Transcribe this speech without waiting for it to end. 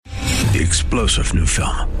The explosive new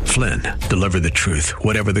film, Flynn, deliver the truth,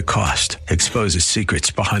 whatever the cost, exposes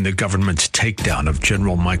secrets behind the government's takedown of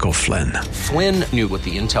General Michael Flynn. Flynn knew what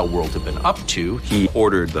the intel world had been up to. He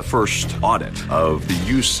ordered the first audit of the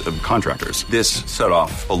use of contractors. This set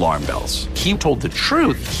off alarm bells. He told the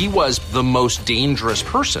truth. He was the most dangerous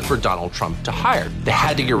person for Donald Trump to hire. They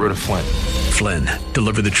had to get rid of Flynn. Flynn,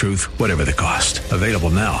 deliver the truth, whatever the cost. Available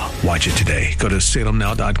now. Watch it today. Go to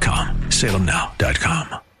salemnow.com.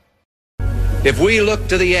 salemnow.com. If we look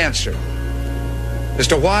to the answer as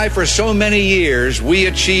to why for so many years we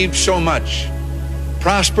achieved so much,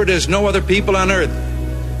 prospered as no other people on earth,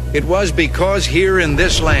 it was because here in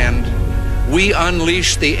this land we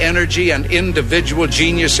unleashed the energy and individual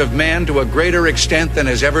genius of man to a greater extent than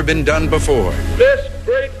has ever been done before. This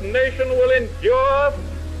great nation will endure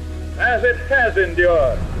as it has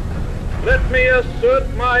endured. Let me assert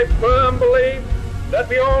my firm belief that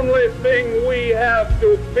the only thing we have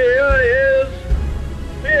to fear is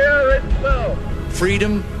fear itself.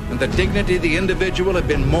 Freedom and the dignity of the individual have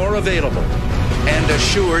been more available and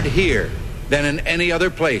assured here than in any other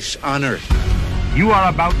place on earth. You are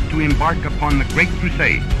about to embark upon the great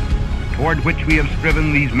crusade toward which we have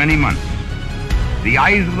striven these many months. The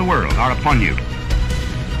eyes of the world are upon you.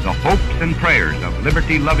 The hopes and prayers of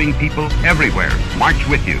liberty-loving people everywhere march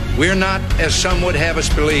with you. We're not, as some would have us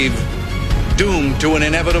believe, doomed to an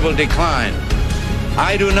inevitable decline.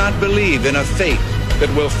 I do not believe in a fate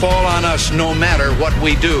that will fall on us no matter what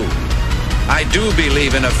we do. I do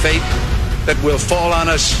believe in a fate that will fall on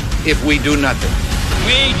us if we do nothing.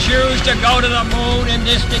 We choose to go to the moon in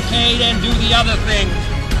this decade and do the other things,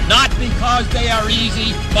 not because they are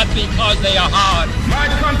easy, but because they are hard. My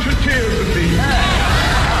country tears of thee.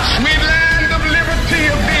 Sweet land of liberty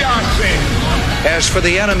of thee I sing. As for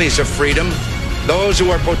the enemies of freedom, those who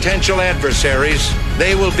are potential adversaries,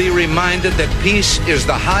 they will be reminded that peace is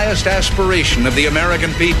the highest aspiration of the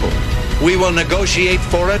American people. We will negotiate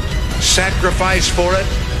for it, sacrifice for it.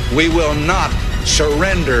 We will not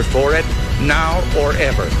surrender for it, now or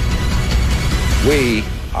ever. We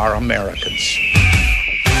are Americans.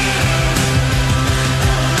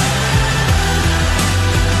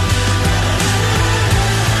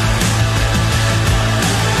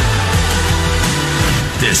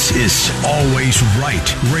 This is Always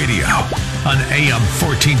Right Radio on AM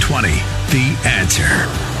 1420. The Answer.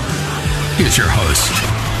 Here's your host,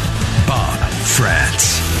 Bob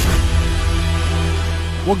Frantz.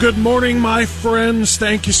 Well, good morning, my friends.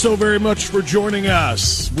 Thank you so very much for joining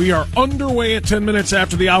us. We are underway at 10 minutes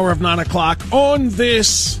after the hour of 9 o'clock on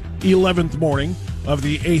this 11th morning of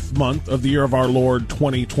the 8th month of the year of our Lord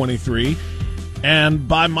 2023. And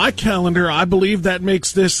by my calendar, I believe that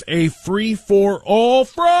makes this a free-for-all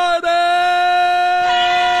Friday!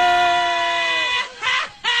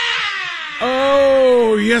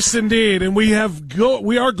 Oh, yes, indeed. And we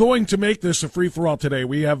are going to make this a free-for-all today.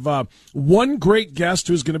 We have one great guest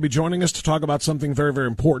who's going to be joining us to talk about something very, very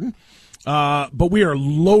important. But we are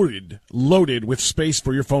loaded with space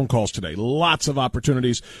for your phone calls today. Lots of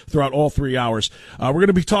opportunities throughout all 3 hours. We're going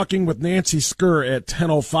to be talking with Nancy Skur at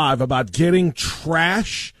 10:05 about getting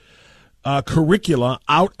trash curricula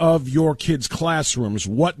out of your kids' classrooms.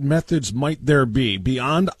 What methods might there be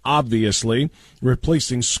beyond, obviously,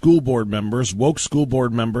 replacing school board members, woke school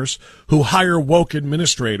board members who hire woke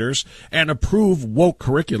administrators and approve woke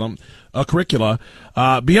curricula.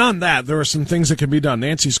 Beyond that, there are some things that can be done.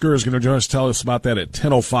 Nancy Skur is going to join us to tell us about that at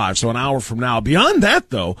 10:05, so an hour from now. Beyond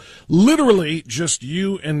that, though, literally just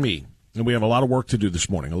you and me. And we have a lot of work to do this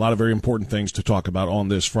morning, a lot of very important things to talk about on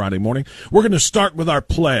this Friday morning. We're going to start with our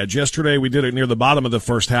pledge. Yesterday we did it near the bottom of the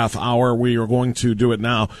first half hour. We are going to do it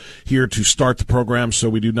now here to start the program so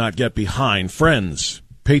we do not get behind. Friends,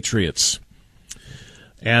 patriots,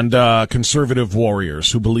 and conservative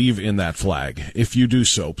warriors who believe in that flag. If you do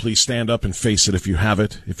so, please stand up and face it if you have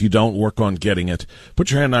it. If you don't, work on getting it.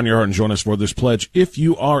 Put your hand on your heart and join us for this pledge. If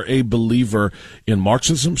you are a believer in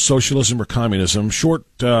Marxism, socialism, or communism,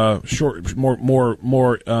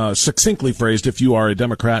 more succinctly phrased, if you are a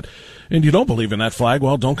Democrat and you don't believe in that flag,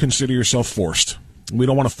 well, don't consider yourself forced. We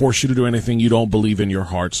don't want to force you to do anything you don't believe in your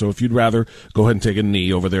heart. So if you'd rather, go ahead and take a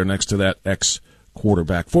knee over there next to that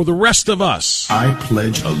quarterback. For the rest of us, I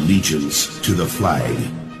pledge allegiance to the flag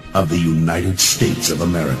of the United States of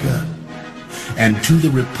America and to the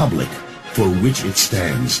republic for which it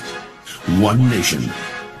stands, one nation,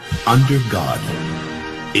 under God,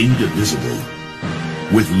 indivisible,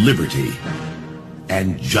 with liberty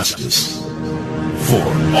and justice for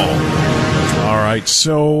all. All right,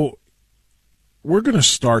 so we're going to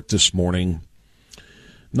start this morning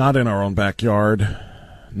not in our own backyard,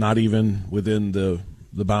 not even within the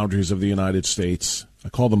boundaries of the United States, I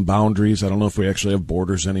call them boundaries. I don't know if we actually have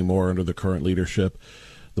borders anymore under the current leadership.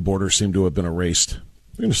 The borders seem to have been erased.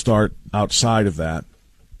 We're going to start outside of that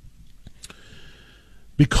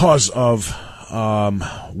because of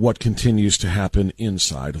what continues to happen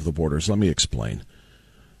inside of the borders. Let me explain.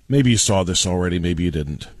 Maybe you saw this already, maybe you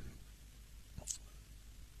didn't.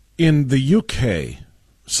 In the UK,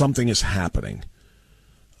 something is happening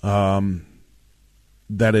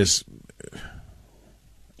that is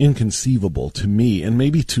inconceivable to me and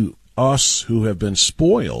maybe to us who have been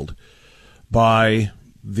spoiled by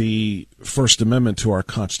the First Amendment to our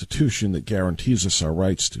Constitution that guarantees us our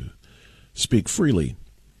rights to speak freely,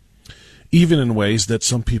 even in ways that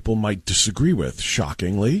some people might disagree with.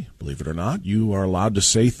 Shockingly, believe it or not, you are allowed to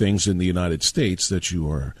say things in the United States that you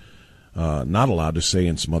are not allowed to say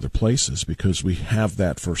in some other places because we have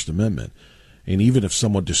that First Amendment. And even if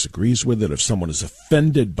someone disagrees with it, if someone is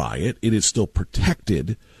offended by it, it is still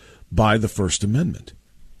protected by the First Amendment,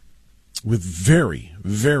 with very,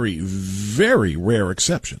 very, very rare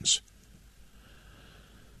exceptions.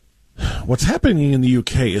 What's happening in the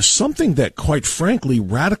UK is something that, quite frankly,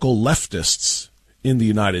 radical leftists in the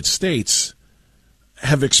United States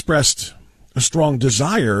have expressed a strong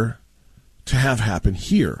desire to have happen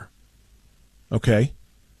here. Okay?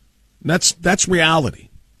 That's reality.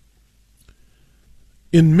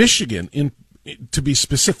 In Michigan, to be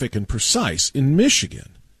specific and precise, in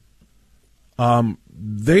Michigan,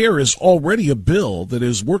 there is already a bill that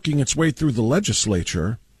is working its way through the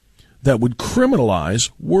legislature that would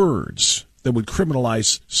criminalize words, that would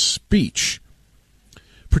criminalize speech,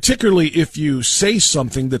 particularly if you say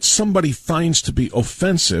something that somebody finds to be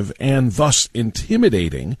offensive and thus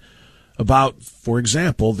intimidating about, for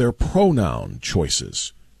example, their pronoun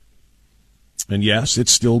choices. And yes, it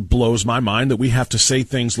still blows my mind that we have to say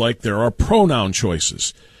things like there are pronoun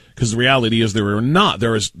choices, because the reality is there are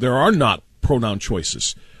not pronoun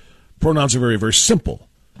choices. Pronouns are very, very simple.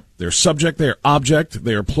 They're subject, they are object,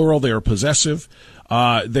 they are plural, they are possessive.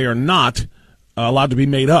 They are not allowed to be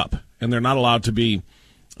made up, and they're not allowed to be,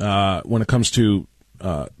 when it comes to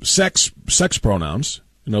sex pronouns.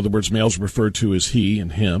 In other words, males referred to as he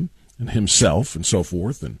and him and himself and so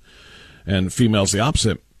forth, and females the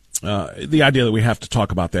opposite. The idea that we have to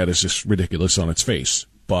talk about that is just ridiculous on its face.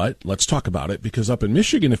 But let's talk about it, because up in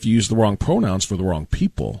Michigan, if you use the wrong pronouns for the wrong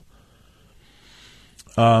people,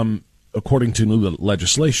 according to new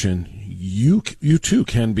legislation, you too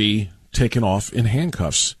can be taken off in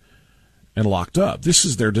handcuffs and locked up. This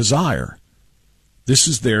is their desire. This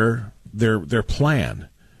is their plan.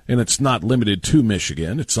 And it's not limited to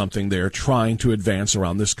Michigan. It's something they're trying to advance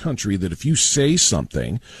around this country, that if you say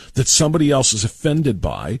something that somebody else is offended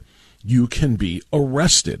by, you can be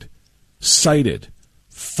arrested, cited,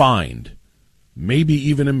 fined, maybe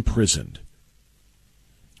even imprisoned.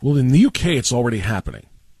 Well, in the UK, it's already happening.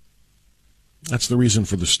 That's the reason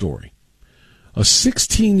for the story. A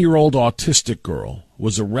 16-year-old autistic girl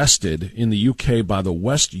was arrested in the UK by the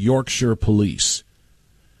West Yorkshire Police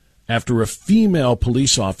after a female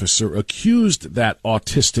police officer accused that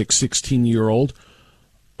autistic 16-year-old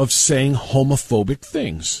of saying homophobic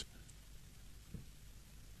things.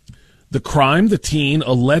 The crime the teen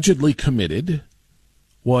allegedly committed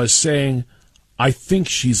was saying, "I think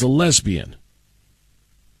she's a lesbian."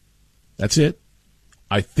 That's it.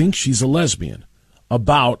 "I think she's a lesbian,"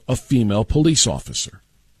 about a female police officer.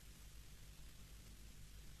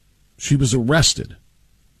 She was arrested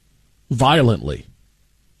violently,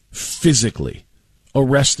 physically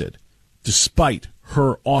arrested, despite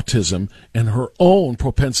her autism and her own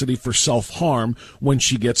propensity for self-harm when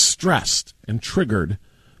she gets stressed and triggered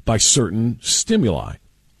by certain stimuli.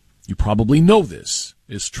 You probably know this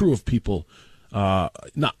is true of people,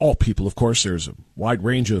 not all people, of course. There's a wide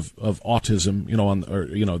range of autism,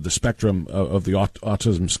 the spectrum of the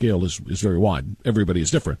autism scale is very wide. Everybody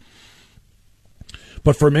is different.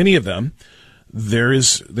 But for many of them,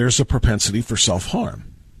 there's a propensity for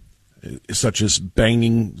self-harm, such as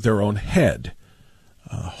banging their own head,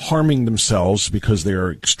 harming themselves because they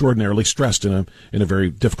are extraordinarily stressed in a very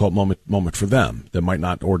difficult moment for them that might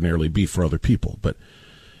not ordinarily be for other people. But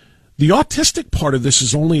the autistic part of this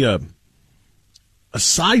is only a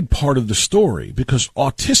side part of the story, because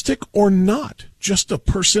autistic or not, just a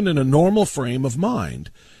person in a normal frame of mind,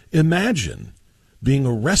 imagine being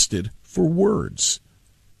arrested for words,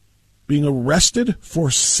 being arrested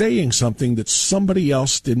for saying something that somebody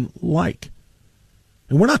else didn't like.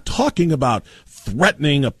 And we're not talking about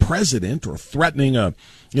threatening a president or threatening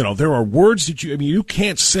there are words that you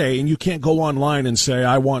can't say, and you can't go online and say,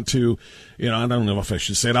 I want to, I don't know if I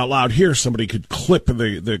should say it out loud here. Somebody could clip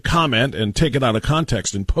the comment and take it out of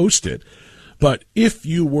context and post it. But if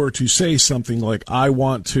you were to say something like, I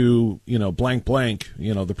want to, blank,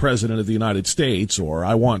 the president of the United States, or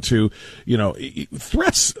I want to,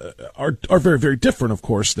 threats are very, very different, of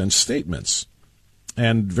course, than statements,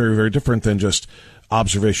 and very, very different than just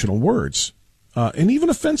observational words, and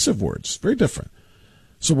even offensive words, very different.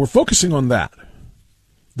 So we're focusing on that.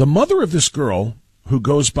 The mother of this girl, who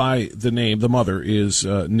goes by the name, the mother is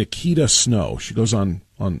Nikita Snow. She goes on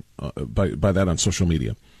by that on social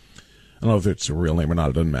media. I don't know if it's a real name or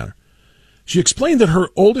not. It doesn't matter. She explained that her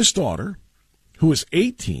oldest daughter, who was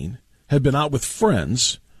 18, had been out with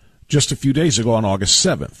friends just a few days ago on August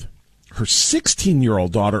 7th. Her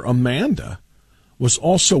 16-year-old daughter, Amanda, was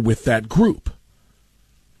also with that group.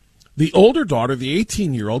 The older daughter, the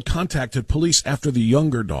 18-year-old, contacted police after the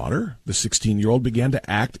younger daughter, the 16-year-old, began to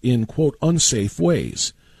act in, quote, unsafe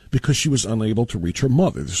ways because she was unable to reach her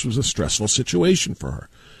mother. This was a stressful situation for her.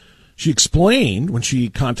 She explained when she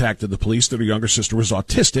contacted the police that her younger sister was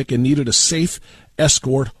autistic and needed a safe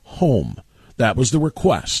escort home. That was the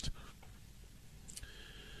request.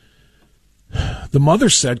 The mother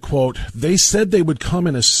said, quote, they said they would come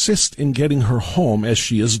and assist in getting her home as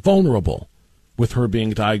she is vulnerable, with her being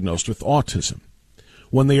diagnosed with autism.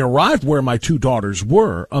 When they arrived where my two daughters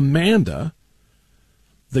were, Amanda,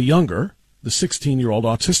 the younger, the 16-year-old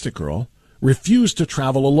autistic girl, refused to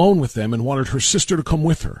travel alone with them and wanted her sister to come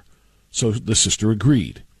with her. So the sister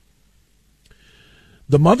agreed.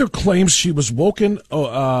 The mother claims she was woken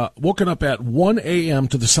up at 1 a.m.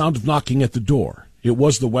 to the sound of knocking at the door. It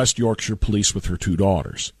was the West Yorkshire police with her two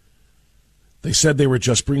daughters. They said they were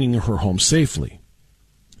just bringing her home safely.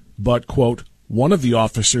 But, quote, one of the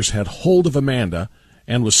officers had hold of Amanda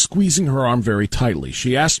and was squeezing her arm very tightly.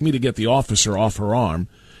 She asked me to get the officer off her arm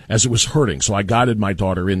as it was hurting, so I guided my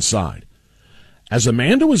daughter inside. As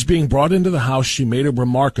Amanda was being brought into the house, she made a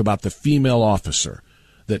remark about the female officer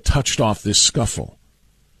that touched off this scuffle.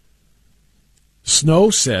 Snow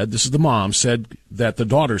said, this is the mom, said that the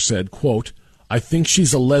daughter said, quote, I think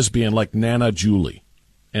she's a lesbian like Nana Julie,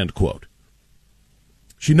 end quote.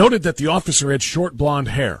 She noted that the officer had short blonde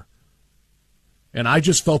hair, and I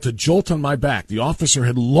just felt a jolt on my back. The officer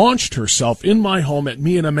had launched herself in my home at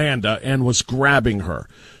me and Amanda and was grabbing her.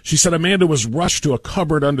 She said Amanda was rushed to a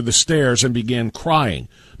cupboard under the stairs and began crying,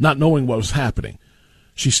 not knowing what was happening.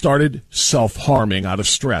 She started self-harming out of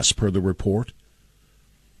stress, per the report.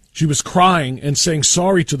 She was crying and saying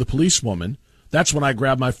sorry to the policewoman. That's when I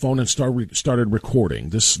grabbed my phone and started recording.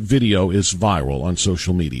 This video is viral on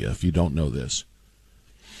social media, if you don't know this.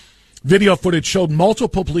 Video footage showed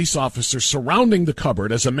multiple police officers surrounding the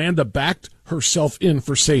cupboard as Amanda backed herself in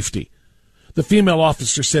for safety. The female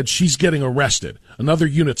officer said, she's getting arrested. Another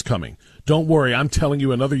unit's coming. Don't worry, I'm telling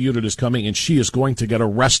you another unit is coming, and she is going to get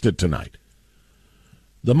arrested tonight.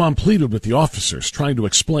 The mom pleaded with the officers, trying to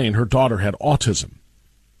explain her daughter had autism.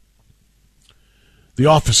 The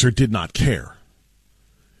officer did not care.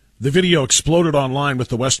 The video exploded online with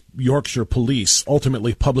the West Yorkshire police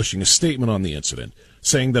ultimately publishing a statement on the incident,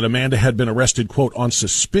 saying that Amanda had been arrested, quote, on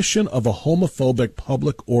suspicion of a homophobic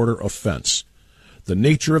public order offense. The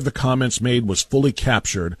nature of the comments made was fully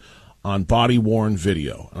captured on body-worn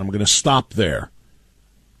video. I'm going to stop there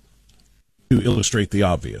to illustrate the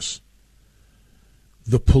obvious.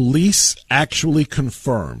 The police actually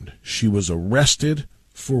confirmed she was arrested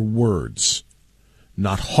for words,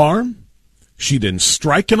 not harm. She didn't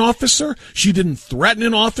strike an officer. She didn't threaten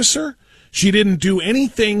an officer. She didn't do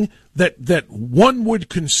anything that one would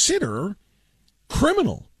consider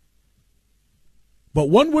criminal. But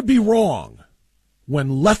one would be wrong when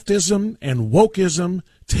leftism and wokeism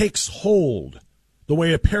takes hold, the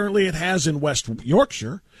way apparently it has in West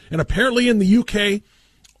Yorkshire and apparently in the UK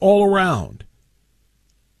all around.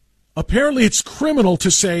 Apparently it's criminal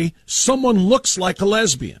to say someone looks like a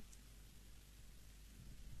lesbian.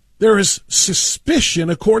 There is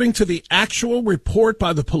suspicion, according to the actual report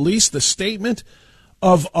by the police, the statement,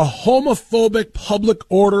 of a homophobic public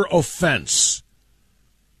order offense.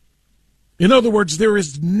 In other words, there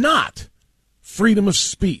is not freedom of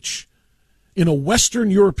speech in a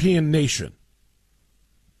Western European nation,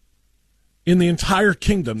 in the entire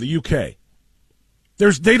kingdom, the UK.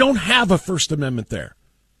 They don't have a First Amendment there.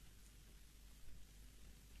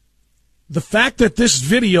 The fact that this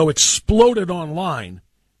video exploded online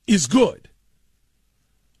is good.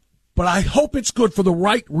 But I hope it's good for the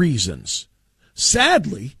right reasons.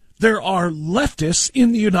 Sadly, there are leftists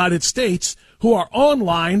in the United States who are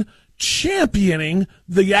online championing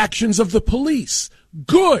the actions of the police.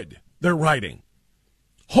 Good, they're writing.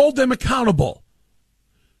 Hold them accountable.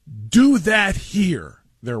 Do that here,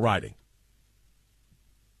 they're writing.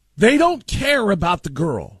 They don't care about the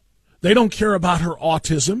girl. They don't care about her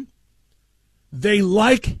autism. They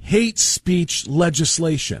like hate speech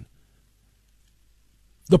legislation.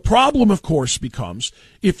 The problem, of course, becomes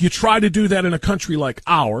if you try to do that in a country like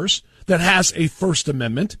ours that has a First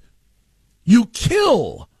Amendment, you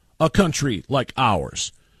kill a country like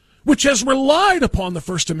ours, which has relied upon the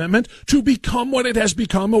First Amendment to become what it has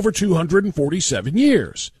become over 247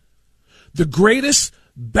 years. The greatest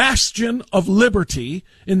bastion of liberty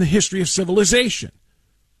in the history of civilization.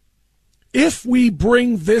 If we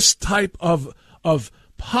bring this type of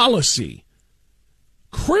policy,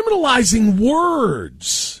 criminalizing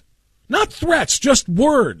words, not threats, just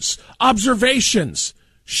words, observations.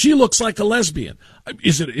 She looks like a lesbian.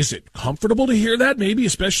 Is it comfortable to hear that? Maybe,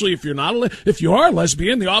 especially if you're not if you are a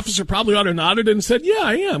lesbian, the officer probably ought to have nodded and said, "Yeah,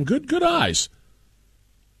 I am. Good eyes."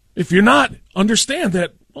 If you're not, understand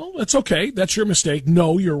that. Well, that's okay. That's your mistake.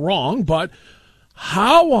 No, you're wrong. But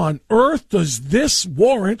how on earth does this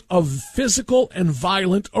warrant a physical and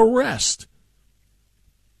violent arrest?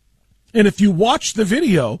 And if you watch the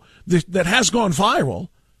video that has gone viral,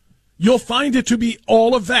 you'll find it to be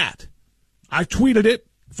all of that. I tweeted it.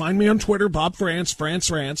 Find me on Twitter, Bob France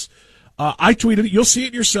Rants. I tweeted it. You'll see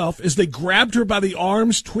it yourself. As they grabbed her by the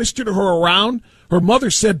arms, twisted her around. Her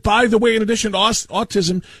mother said, by the way, in addition to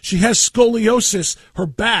autism, she has scoliosis. Her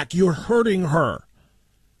back, you're hurting her.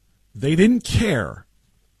 They didn't care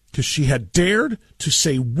because she had dared to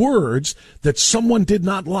say words that someone did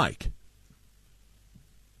not like.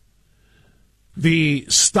 The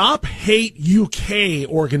Stop Hate UK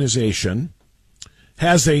organization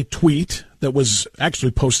has a tweet that was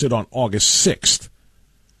actually posted on August 6th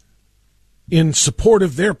in support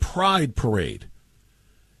of their Pride Parade.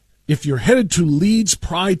 If you're headed to Leeds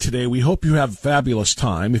Pride today, we hope you have a fabulous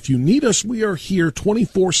time. If you need us, we are here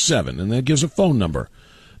 24/7, and that gives a phone number.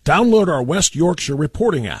 Download our West Yorkshire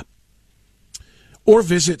reporting app or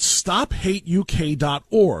visit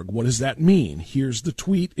stophateuk.org. What does that mean? Here's the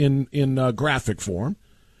tweet in graphic form.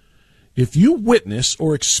 If you witness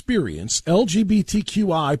or experience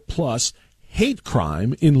LGBTQI plus hate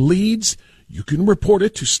crime in Leeds, you can report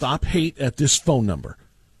it to Stop Hate at this phone number.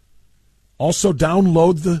 Also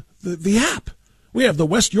download the app. We have the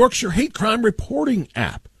West Yorkshire Hate Crime Reporting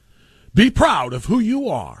app. Be proud of who you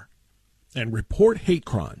are and report hate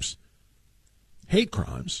crimes. Hate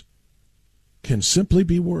crimes can simply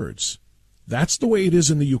be words. That's the way it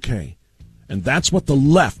is in the UK. And that's what the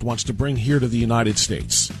left wants to bring here to the United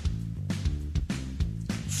States.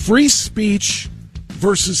 Free speech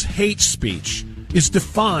versus hate speech is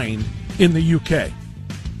defined in the UK.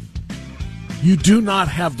 You do not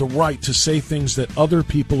have the right to say things that other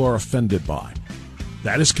people are offended by.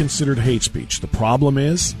 That is considered hate speech. The problem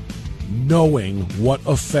is knowing what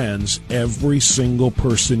offends every single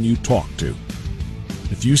person you talk to.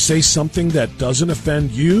 If you say something that doesn't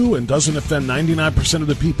offend you and doesn't offend 99% of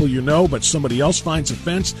the people you know, but somebody else finds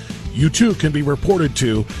offense, you too can be reported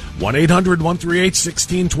to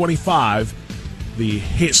 1-800-138-1625, the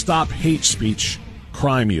Stop Hate Speech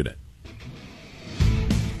Crime Unit.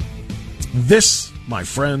 This, my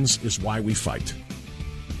friends, is why we fight.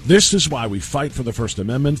 This is why we fight for the First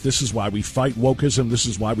Amendment. This is why we fight wokeism. This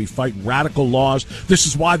is why we fight radical laws. This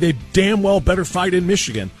is why they damn well better fight in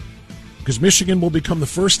Michigan. Because Michigan will become the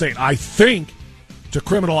first state, I think, to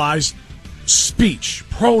criminalize speech,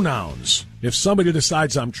 pronouns. If somebody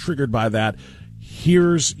decides I'm triggered by that,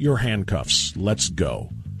 here's your handcuffs. Let's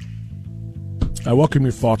go. I welcome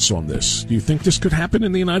your thoughts on this. Do you think this could happen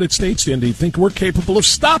in the United States? And do you think we're capable of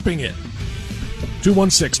stopping it?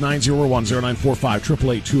 216-901-0945,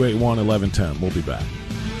 888-281-1110. We'll be back.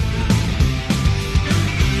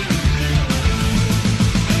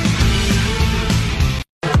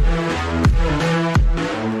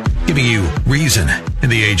 Giving you reason in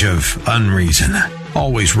the age of unreason.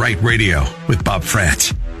 Always Right Radio with Bob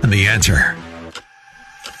France and The Answer.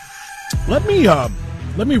 Let me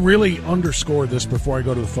really underscore this before I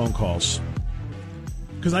go to the phone calls,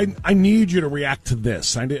 because I need you to react to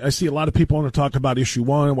this. I see a lot of people want to talk about issue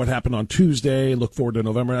 1, what happened on Tuesday, look forward to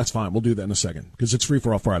November. That's fine. We'll do that in a second because it's Free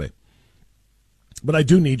for All Friday. But I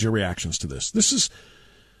do need your reactions to this. This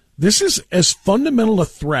is as fundamental a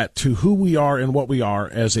threat to who we are and what we are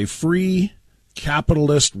as a free,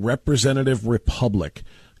 capitalist, representative republic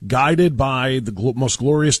guided by the most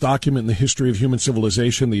glorious document in the history of human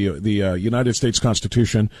civilization, the United States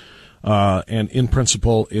Constitution, and in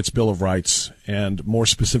principle, its Bill of Rights, and more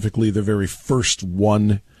specifically, the very first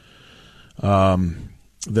one that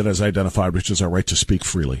is identified, which is our right to speak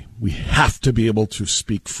freely. We have to be able to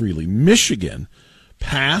speak freely. Michigan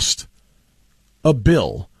passed a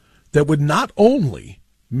bill that would not only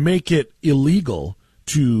make it illegal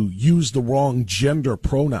to use the wrong gender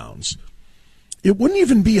pronouns, it wouldn't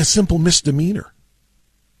even be a simple misdemeanor.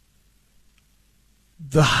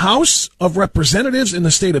 The House of Representatives in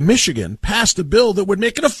the state of Michigan passed a bill that would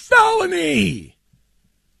make it a felony.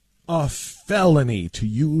 A felony to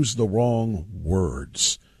use the wrong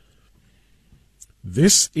words.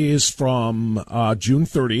 This is from June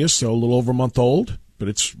 30th, so a little over a month old, but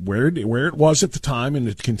it's where it was at the time, and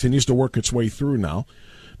it continues to work its way through now.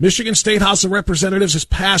 Michigan State House of Representatives has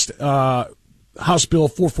passed House Bill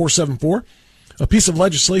 4474, a piece of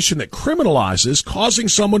legislation that criminalizes causing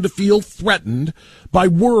someone to feel threatened by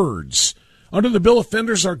words. Under the bill,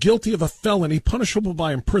 offenders are guilty of a felony punishable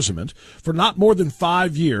by imprisonment for not more than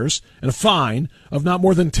 5 years and a fine of not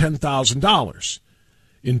more than $10,000.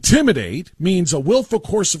 Intimidate means a willful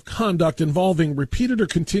course of conduct involving repeated or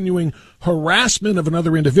continuing harassment of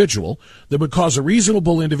another individual that would cause a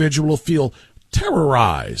reasonable individual to feel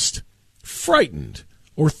terrorized, frightened,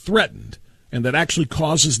 or threatened, and that actually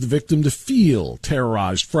causes the victim to feel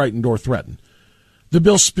terrorized, frightened, or threatened. The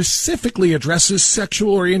bill specifically addresses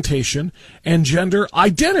sexual orientation and gender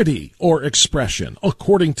identity or expression.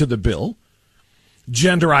 According to the bill,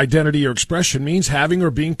 gender identity or expression means having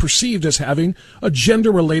or being perceived as having a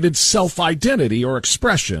gender-related self-identity or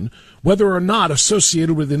expression, whether or not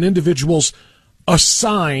associated with an individual's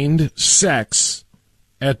assigned sex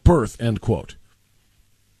at birth, end quote.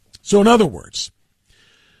 So in other words,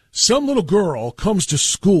 some little girl comes to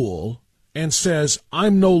school and says,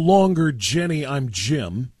 I'm no longer Jenny, I'm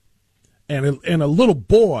Jim, and a little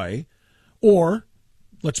boy, or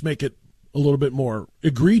let's make it a little bit more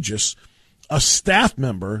egregious, a staff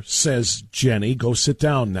member says, Jenny, go sit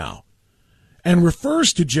down now, and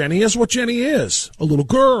refers to Jenny as what Jenny is, a little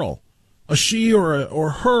girl, a she or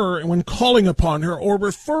her, and when calling upon her or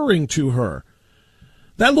referring to her.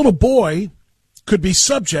 That little boy could be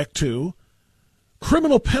subject to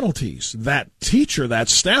criminal penalties. That teacher, that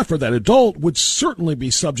staff, or that adult would certainly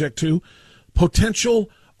be subject to potential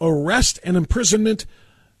arrest and imprisonment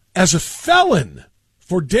as a felon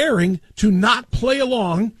for daring to not play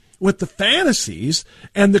along with the fantasies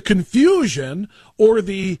and the confusion or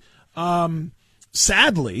the,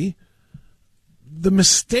 sadly, the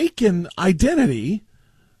mistaken identity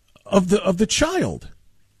of the child.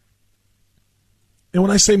 And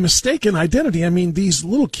when I say mistaken identity, I mean these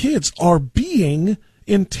little kids are being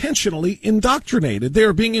intentionally indoctrinated. They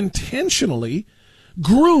are being intentionally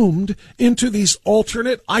groomed into these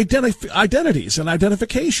alternate identities and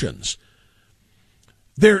identifications.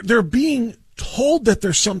 They're being told that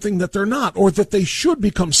they're something that they're not, or that they should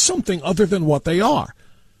become something other than what they are.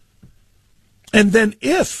 And then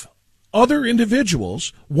if other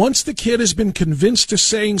individuals, once the kid has been convinced to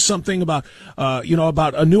saying something about,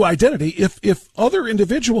 about a new identity, if other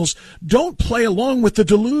individuals don't play along with the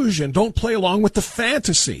delusion, don't play along with the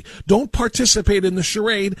fantasy, don't participate in the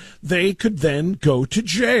charade, they could then go to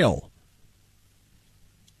jail.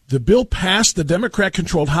 The bill passed the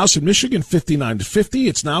Democrat-controlled House in Michigan 59-50.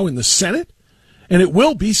 It's now in the Senate, and it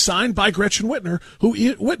will be signed by Gretchen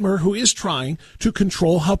Whitmer, who is trying to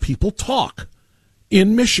control how people talk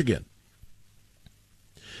in Michigan.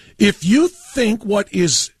 If you think what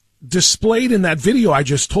is displayed in that video I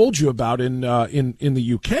just told you about in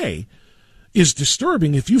the UK is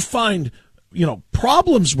disturbing, if you find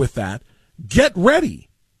problems with that, get ready.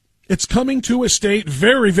 It's coming to a state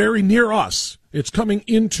very, very near us. It's coming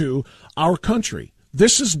into our country.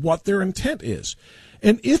 This is what their intent is.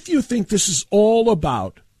 And if you think this is all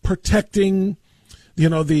about protecting,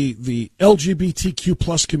 the LGBTQ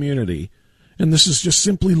plus community, and this is just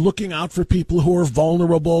simply looking out for people who are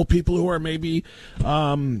vulnerable, people who are maybe,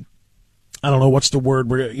 I don't know what's the word,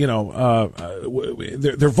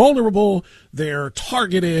 they're vulnerable, they're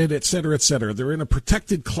targeted, et cetera, et cetera. They're in a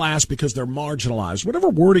protected class because they're marginalized. Whatever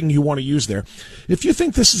wording you want to use there. If you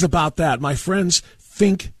think this is about that, my friends,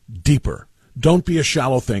 think deeper. Don't be a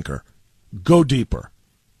shallow thinker. Go deeper.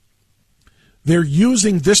 They're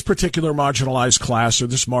using this particular marginalized class or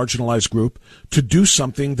this marginalized group to do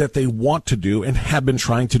something that they want to do and have been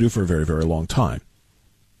trying to do for a very, very long time.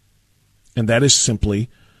 And that is simply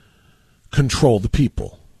control the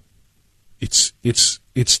people. It's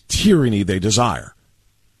tyranny they desire.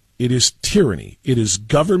 It is tyranny. It is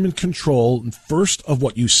government control, first of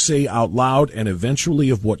what you say out loud and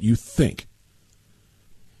eventually of what you think.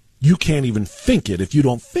 You can't even think it. If you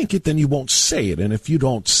don't think it, then you won't say it. And if you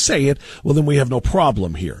don't say it, well, then we have no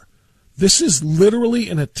problem here. This is literally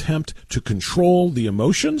an attempt to control the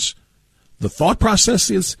emotions, the thought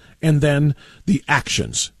processes, and then the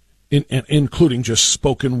actions, including just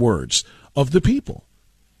spoken words of the people.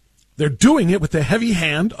 They're doing it with the heavy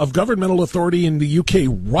hand of governmental authority in the UK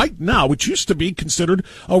right now, which used to be considered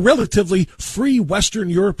a relatively free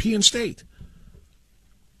Western European state.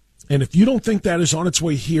 And if you don't think that is on its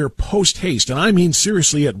way here post-haste, and I mean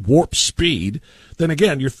seriously at warp speed, then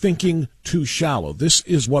again, you're thinking too shallow. This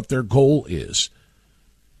is what their goal is.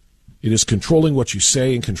 It is controlling what you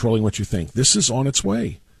say and controlling what you think. This is on its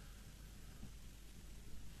way.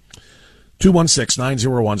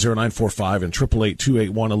 216-901-0945 and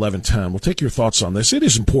 888-281-1110. We'll take your thoughts on this. It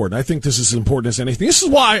is important. I think this is as important as anything. This is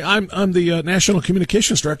why I'm the National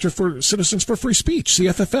Communications Director for Citizens for Free Speech,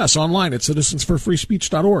 CFFS, online at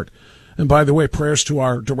citizensforfreespeech.org. And by the way, prayers to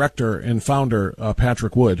our director and founder,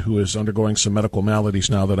 Patrick Wood, who is undergoing some medical maladies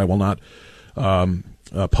now that I will not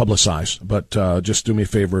publicize. But just do me a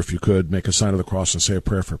favor, if you could, make a sign of the cross and say a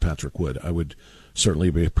prayer for Patrick Wood. I would certainly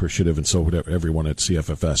be appreciative, and so would everyone at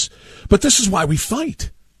CFFS. But this is why we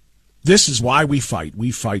fight. This is why we fight.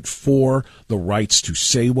 We fight for the rights to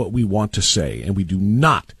say what we want to say, and we do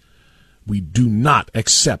not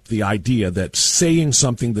accept the idea that saying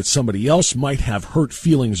something that somebody else might have hurt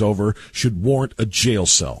feelings over should warrant a jail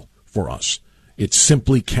cell for us. It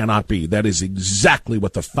simply cannot be. That is exactly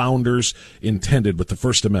what the founders intended with the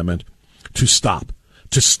First Amendment, to stop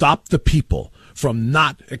the people from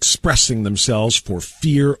not expressing themselves for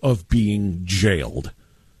fear of being jailed.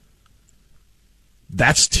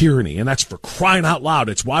 That's tyranny, and that's for crying out loud.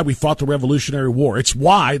 It's why we fought the Revolutionary War. It's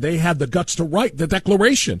why they had the guts to write the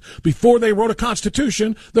Declaration. Before they wrote a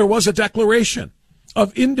Constitution, there was a Declaration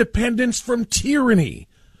of independence from tyranny,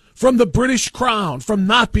 from the British Crown, from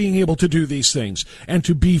not being able to do these things, and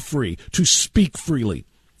to be free, to speak freely,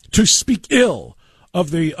 to speak ill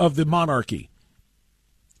of the monarchy.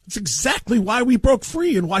 It's exactly why we broke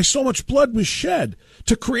free and why so much blood was shed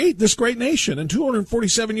to create this great nation. And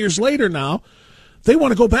 247 years later now, they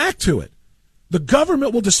want to go back to it. The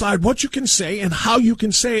government will decide what you can say and how you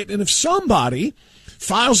can say it. And if somebody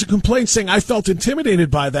files a complaint saying, I felt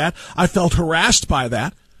intimidated by that, I felt harassed by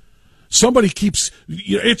that, somebody keeps,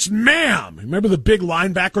 it's ma'am. Remember the big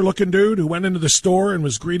linebacker-looking dude who went into the store and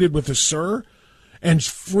was greeted with a sir and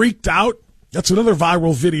freaked out? That's another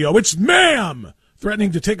viral video. It's ma'am,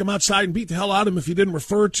 threatening to take him outside and beat the hell out of him if he didn't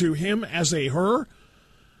refer to him as a her.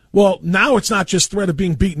 Well, now it's not just threat of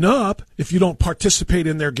being beaten up if you don't participate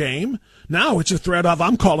in their game. Now it's a threat of,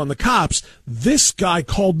 I'm calling the cops. This guy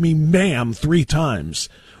called me ma'am 3 times.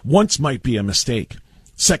 Once might be a mistake.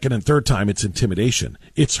 Second and third time, it's intimidation.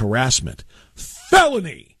 It's harassment.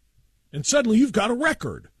 Felony! And suddenly you've got a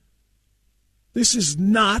record. This is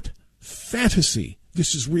not fantasy.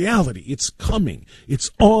 This is reality. It's coming.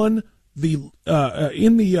 It's on the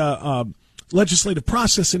in the legislative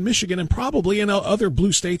process in Michigan and probably in other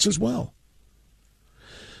blue states as well.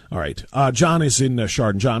 All right. John is in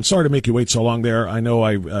Chardon. John, sorry to make you wait so long there. I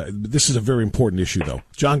know this is a very important issue, though.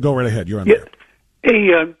 John, go right ahead. You're on there. Hey,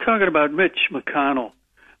 talking about Mitch McConnell,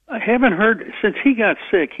 I haven't heard, since he got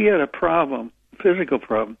sick, he had a problem, physical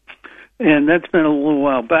problem, and that's been a little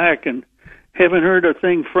while back, and haven't heard a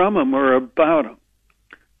thing from him or about him.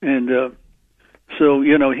 And so,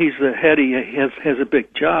 he's the head, he has a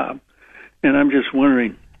big job, and I'm just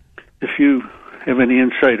wondering if you have any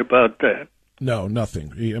insight about that. No,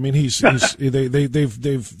 nothing. I mean,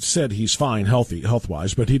 they've said he's fine,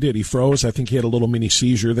 health-wise, but he froze. I think he had a little mini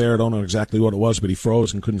seizure there. I don't know exactly what it was, but he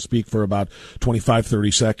froze and couldn't speak for about 25,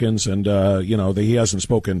 30 seconds. And, he hasn't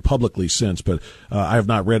spoken publicly since, but I have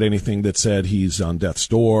not read anything that said he's on death's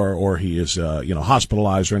door or he is,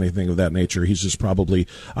 hospitalized or anything of that nature. He's just probably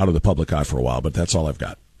out of the public eye for a while, but that's all I've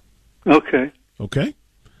got. Okay. Okay?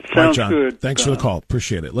 Sounds all right, John. good. Thanks for the call.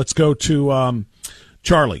 Appreciate it. Let's go to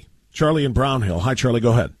Charlie. Charlie in Brown Hill. Hi, Charlie.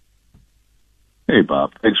 Go ahead. Hey,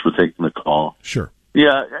 Bob. Thanks for taking the call. Sure.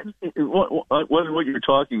 Yeah, what you're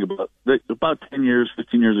talking about, about 10 years,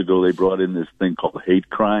 15 years ago, they brought in this thing called hate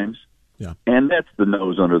crimes. Yeah. And that's the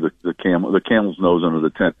nose under the camel's nose under the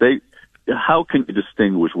tent. How can you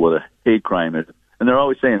distinguish what a hate crime is? And they're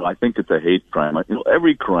always saying, I think it's a hate crime.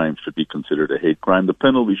 Every crime should be considered a hate crime. The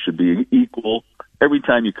penalty should be equal. Every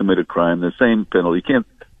time you commit a crime, the same penalty. You can't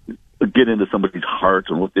get into somebody's heart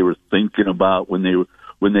and what they were thinking about when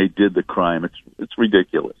they did the crime. It's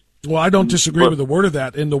ridiculous. Well, I don't disagree with a word of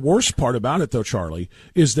that. And the worst part about it, though, Charlie,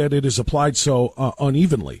 is that it is applied so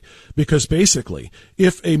unevenly. Because basically,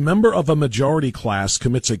 if a member of a majority class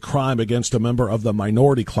commits a crime against a member of the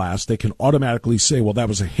minority class, they can automatically say, well, that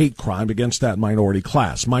was a hate crime against that minority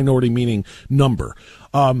class. Minority meaning number.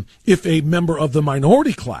 If a member of the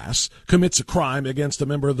minority class commits a crime against a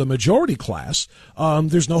member of the majority class,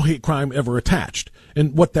 there's no hate crime ever attached.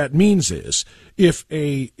 And what that means is, if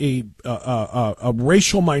a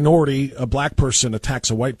racial minority, a black person attacks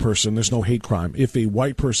a white person, there's no hate crime. If a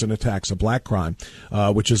white person attacks a black crime,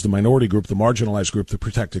 which is the minority group, the marginalized group, the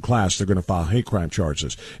protected class, they're going to file hate crime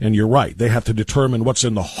charges. And you're right. They have to determine what's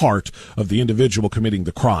in the heart of the individual committing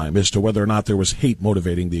the crime as to whether or not there was hate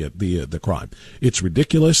motivating the crime. It's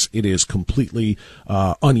ridiculous. It is completely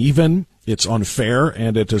uneven. It's unfair,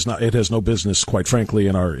 and it has no business, quite frankly,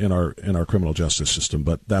 in our criminal justice system.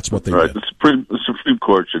 But that's what they did. The Supreme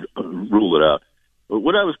Court should rule it out. But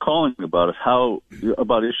what I was calling about is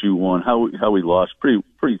about issue 1, how we lost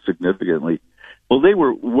pretty significantly. Well, they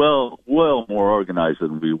were well more organized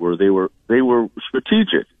than we were. They were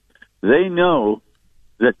strategic. They know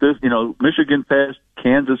that this, Michigan passed,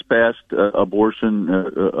 Kansas passed abortion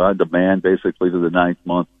on demand, basically to the 9th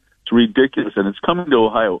month. It's ridiculous, and it's coming to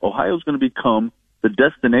Ohio. Ohio's going to become the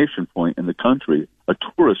destination point in the country, a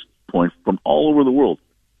tourist point from all over the world.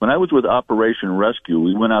 When I was with Operation Rescue,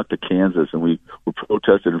 we went out to Kansas, and we were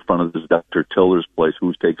protested in front of this Dr. Tiller's place, who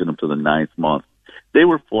was taking them to the 9th month. They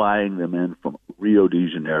were flying them in from Rio de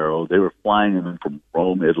Janeiro. They were flying them in from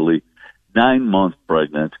Rome, Italy, 9 months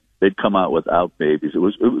pregnant. They'd come out without babies. It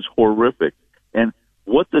was horrific. And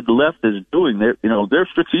what the left is doing, they're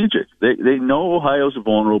strategic. They know Ohio's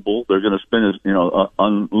vulnerable. They're going to spend an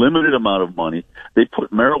unlimited amount of money. They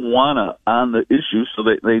put marijuana on the issue, so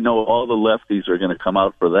they know all the lefties are going to come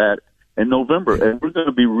out for that in November, and we're going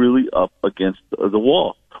to be really up against the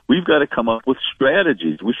wall. We've got to come up with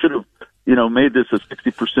strategies. We should have, made this a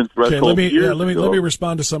 60% threshold. Okay, let me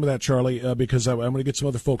respond to some of that, Charlie, because I'm going to get some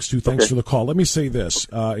other folks too. Thanks for the call. Let me say this,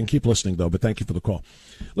 and keep listening though. But thank you for the call.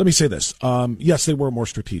 Let me say this. Yes, they were more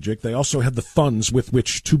strategic. They also had the funds with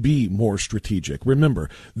which to be more strategic. Remember,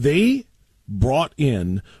 they brought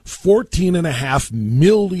in $14.5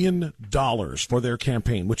 million for their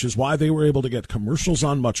campaign, which is why they were able to get commercials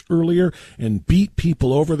on much earlier and beat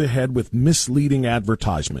people over the head with misleading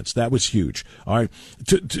advertisements. That was huge. All right.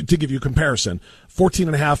 To give you a comparison,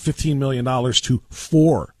 $14.5 million to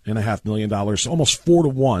 $4.5 million, almost 4 to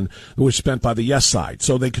 1, was spent by the yes side.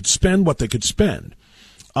 So they could spend what they could spend.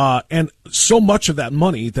 And so much of that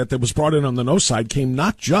money that was brought in on the no side came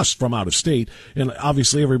not just from out of state, and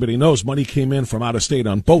obviously everybody knows money came in from out of state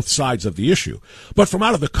on both sides of the issue, but from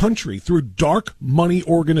out of the country through dark money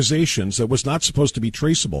organizations that was not supposed to be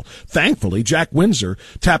traceable. Thankfully, Jack Windsor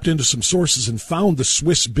tapped into some sources and found the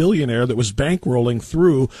Swiss billionaire that was bankrolling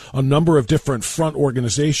through a number of different front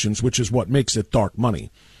organizations, which is what makes it dark money.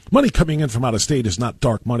 Money coming in from out of state is not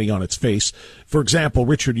dark money on its face. For example,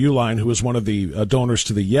 Richard Uihlein, who was one of the donors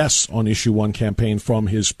to the Yes on Issue 1 campaign from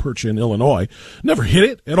his perch in Illinois, never hid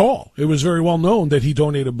it at all. It was very well known that he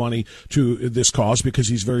donated money to this cause because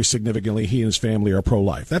he and his family are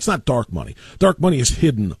pro-life. That's not dark money. Dark money is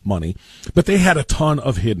hidden money. But they had a ton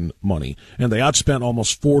of hidden money, and they outspent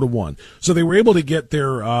almost 4 to 1. So they were able to get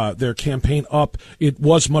their campaign up. It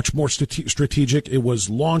was much more strategic. It was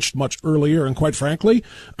launched much earlier, and quite frankly,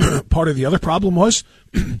 part of the other problem was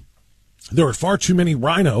there were far too many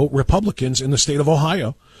rhino Republicans in the state of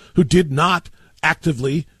Ohio who did not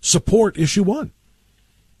actively support Issue 1.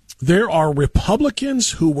 There are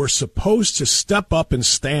Republicans who were supposed to step up and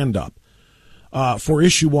stand up for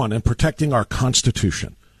Issue 1 and protecting our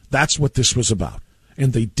Constitution. That's what this was about,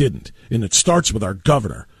 and they didn't. And it starts with our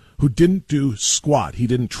governor, who didn't do squat. He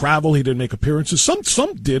didn't travel. He didn't make appearances.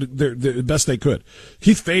 Some did the best they could.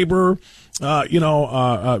 Keith Faber,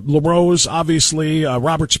 LaRose, obviously,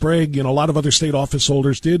 Robert Sprague, a lot of other state office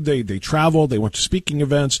holders did. They traveled. They went to speaking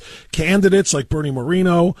events. Candidates like Bernie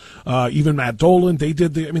Moreno, even Matt Dolan, they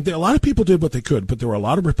did. A lot of people did what they could, but there were a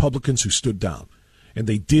lot of Republicans who stood down, and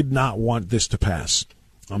they did not want this to pass.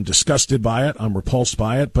 I'm disgusted by it. I'm repulsed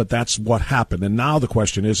by it, but that's what happened. And now the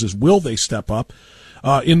question is will they step up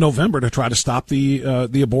in November to try to stop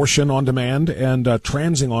the abortion on demand and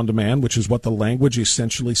transing on demand, which is what the language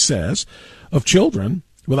essentially says, of children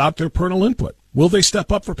without their parental input? Will they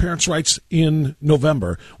step up for parents' rights in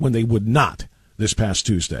November when they would not this past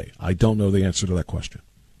Tuesday? I don't know the answer to that question,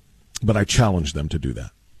 but I challenge them to do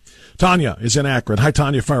that. Tanya is in Akron. Hi,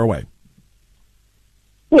 Tanya, fire away.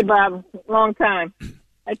 Hey, Bob, long time.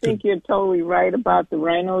 I think you're totally right about the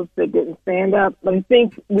rhinos that didn't stand up. But I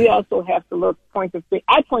think we also have to point the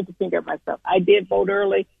finger at myself. I did vote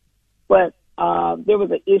early, but there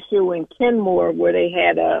was an issue in Kenmore where they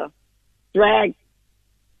had a drag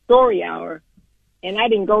story hour, and I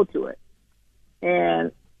didn't go to it.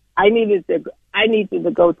 And I needed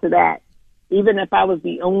to go to that. Even if I was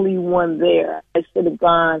the only one there, I should have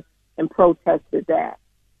gone and protested that.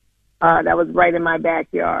 that was right in my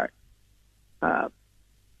backyard. But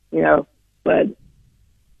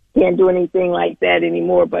can't do anything like that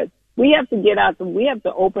anymore. But we have to get out. We have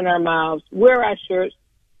to open our mouths, wear our shirts.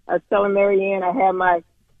 I was telling Marianne I have my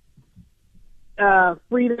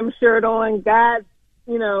freedom shirt on. God's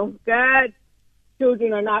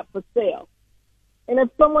children are not for sale. And if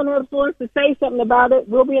someone else wants to say something about it,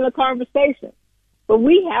 we'll be in a conversation. But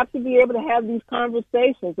we have to be able to have these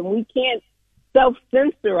conversations, and we can't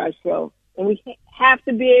self-censor ourselves. And we have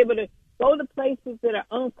to be able to go to places that are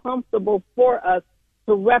uncomfortable for us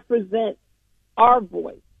to represent our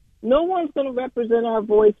voice. No one's going to represent our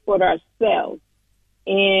voice for ourselves.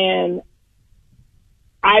 And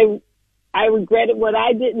I regretted what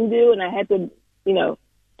I didn't do, and I had to,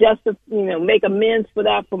 make amends for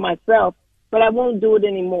that for myself. But I won't do it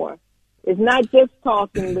anymore. It's not just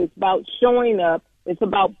talking. It's about showing up. It's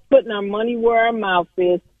about putting our money where our mouth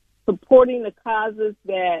is, supporting the causes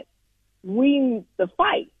that we need to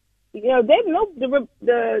fight. The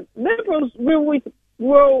liberals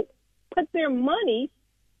will put their money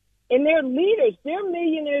in their leaders. Their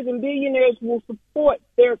millionaires and billionaires will support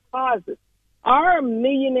their causes. Our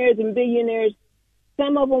millionaires and billionaires,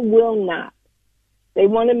 some of them will not. They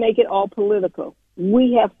want to make it all political.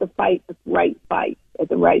 We have to fight the right fight at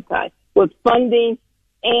the right time with funding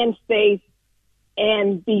and faith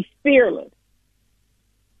and be fearless.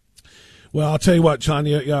 Well, I'll tell you what,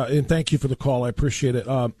 Tanya, and thank you for the call. I appreciate it.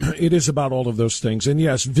 It is about all of those things. And,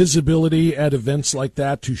 yes, visibility at events like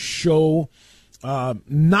that to show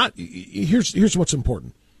here's what's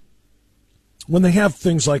important. When they have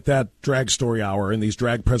things like that drag story hour and these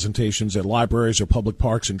drag presentations at libraries or public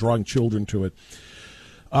parks and drawing children to it,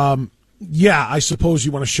 I suppose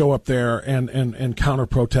you want to show up there and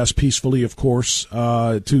counter-protest peacefully, of course,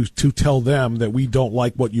 to tell them that we don't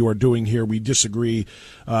like what you are doing here, we disagree,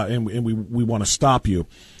 and we want to stop you.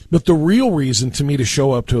 But the real reason to me to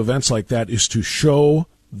show up to events like that is to show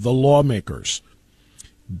the lawmakers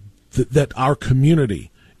that our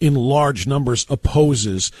community in large numbers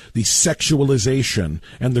opposes the sexualization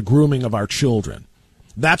and the grooming of our children.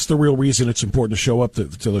 That's the real reason it's important to show up to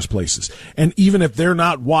those places. And even if they're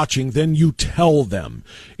not watching, then you tell them.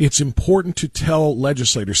 It's important to tell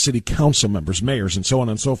legislators, city council members, mayors, and so on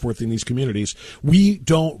and so forth in these communities, we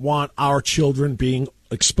don't want our children being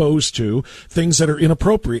exposed to things that are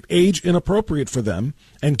inappropriate, age inappropriate for them.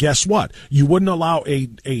 And guess what? You wouldn't allow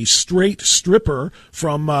a straight stripper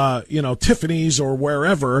from Tiffany's or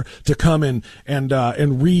wherever to come in and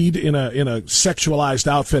read in a sexualized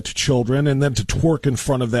outfit to children and then to twerk in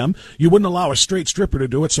front of them. You wouldn't allow a straight stripper to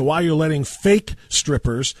do it. So why are you letting fake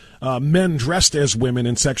strippers, men dressed as women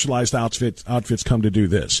in sexualized outfits come to do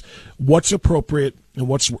this? What's appropriate and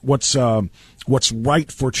what's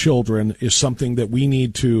right for children is something that we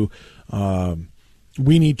need to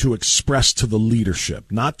express to the leadership,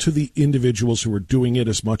 not to the individuals who are doing it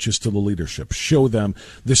as much as to the leadership. Show them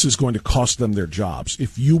this is going to cost them their jobs.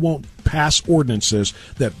 If you won't pass ordinances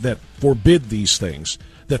that forbid these things,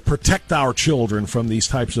 that protect our children from these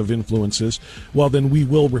types of influences, well, then we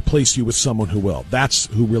will replace you with someone who will. That's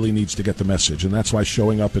who really needs to get the message, and that's why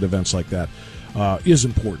showing up at events like that is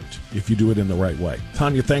important if you do it in the right way.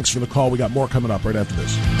 Tanya, thanks for the call. We got more coming up right after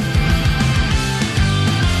this.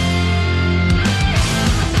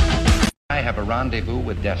 I have a rendezvous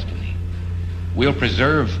with destiny. We'll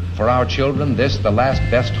preserve for our children this, the last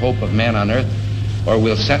best hope of man on earth, or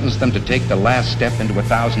we'll sentence them to take the last step into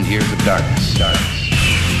 1,000 years of darkness.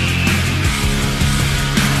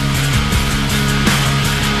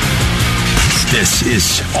 This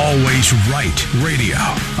is Always Right Radio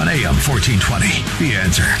on AM 1420. The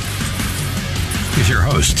Answer. With your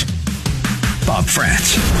host, Bob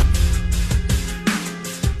France.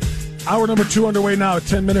 Hour number 2 underway now at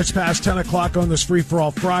 10 minutes past 10 o'clock on this Free For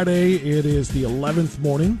All Friday. It is the 11th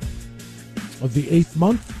morning of the 8th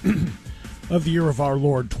month of the year of our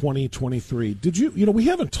Lord 2023. Did you we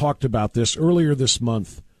haven't talked about this earlier this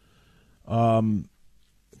month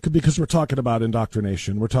because we're talking about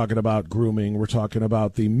indoctrination. We're talking about grooming. We're talking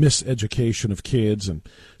about the miseducation of kids. And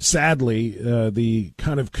sadly, the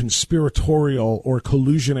kind of conspiratorial or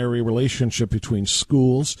collusionary relationship between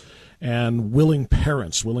schools and willing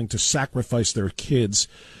parents willing to sacrifice their kids,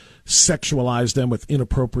 sexualize them with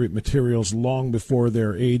inappropriate materials long before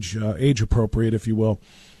they're age appropriate, if you will.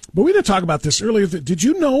 But we didn't talk about this earlier. Did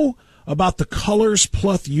you know about the Colors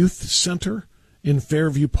Plus Youth Center in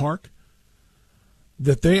Fairview Park?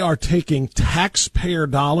 That they are taking taxpayer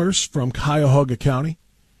dollars from Cuyahoga County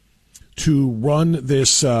to run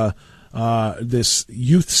this this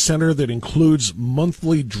youth center that includes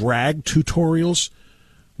monthly drag tutorials,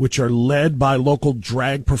 which are led by local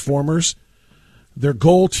drag performers. their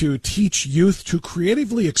goal to teach youth to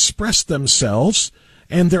creatively express themselves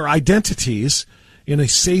and their identities in a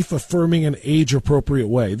safe, affirming, and age-appropriate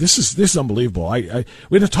way. This is unbelievable. We're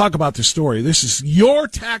going to talk about this story. This is your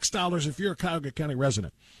tax dollars if you're a Cuyahoga County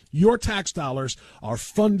resident. Your tax dollars are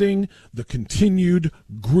funding the continued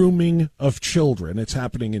grooming of children. It's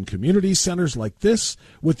happening in community centers like this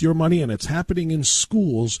with your money, and it's happening in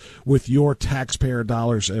schools with your taxpayer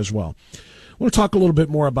dollars as well. I want to talk a little bit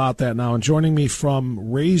more about that now. And joining me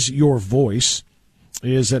from Raise Your Voice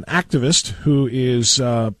is an activist who is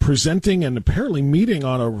presenting and apparently meeting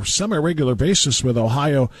on a semi-regular basis with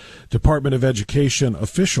Ohio Department of Education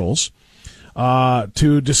officials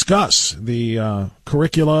to discuss the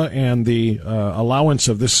curricula and the allowance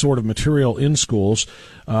of this sort of material in schools,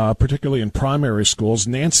 particularly in primary schools.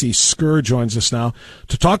 Nancy Skur joins us now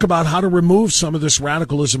to talk about how to remove some of this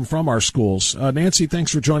radicalism from our schools. Nancy,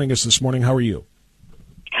 thanks for joining us this morning. How are you?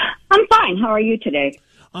 I'm fine. How are you today?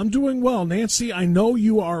 I'm doing well. Nancy, I know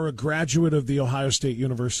you are a graduate of the Ohio State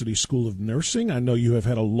University School of Nursing. I know you have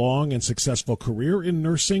had a long and successful career in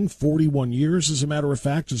nursing, 41 years, as a matter of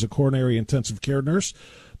fact, as a coronary intensive care nurse.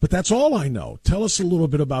 But that's all I know. Tell us a little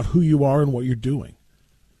bit about who you are and what you're doing.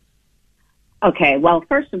 Okay. Well,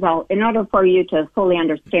 first of all, in order for you to fully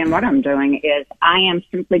understand what I'm doing is I am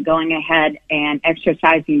simply going ahead and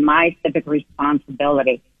exercising my civic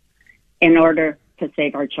responsibility in order to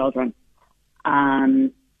save our children.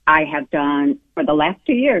 I have done, for the last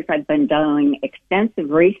 2 years, I've been doing extensive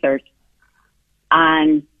research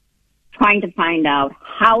on trying to find out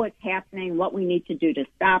how it's happening, what we need to do to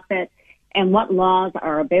stop it, and what laws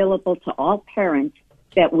are available to all parents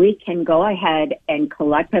that we can go ahead and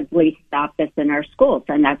collectively stop this in our schools,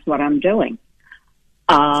 and that's what I'm doing.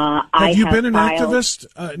 Have you been an activist?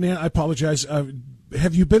 Nan, I apologize.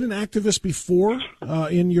 Have you been an activist before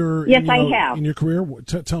in your Yes, I have. In your career?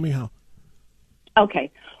 Tell me how.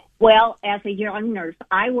 Okay. Well, as a young nurse,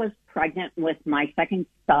 I was pregnant with my second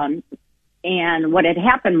son, and what had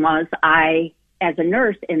happened was as a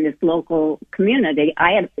nurse in this local community,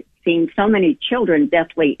 I had seen so many children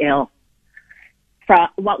deathly ill from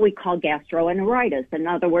what we call gastroenteritis. In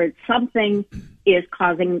other words, something is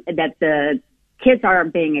causing that the kids are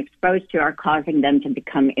being exposed to are causing them to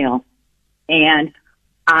become ill. And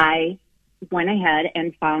I went ahead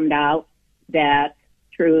and found out that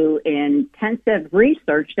through intensive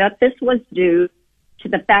research that this was due to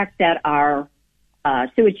the fact that our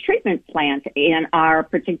sewage treatment plant in our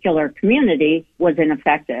particular community was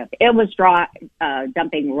ineffective. It was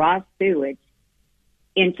dumping raw sewage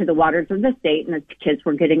into the waters of the state, and the kids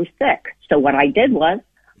were getting sick. So what I did was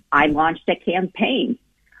I launched a campaign,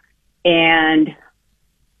 and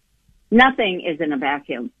nothing is in a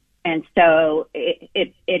vacuum. And so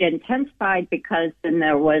it intensified because then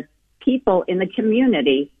there was people in the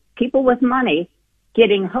community, people with money,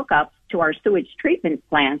 getting hookups to our sewage treatment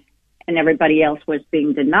plants, and everybody else was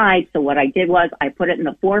being denied. So what I did was I put it in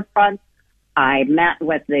the forefront. I met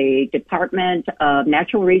with the Department of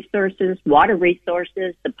Natural Resources, Water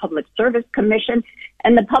Resources, the Public Service Commission,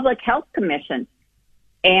 and the Public Health Commission.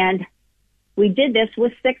 And we did this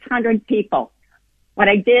with 600 people. What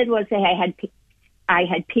I did was I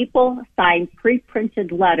had people sign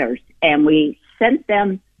pre-printed letters, and we sent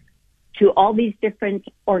them to all these different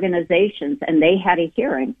organizations, and they had a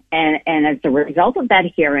hearing. And as a result of that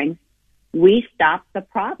hearing, we stopped the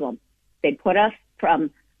problem. They put us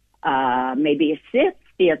from maybe a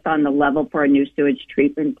 60th on the level for a new sewage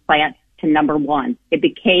treatment plant to number 1. It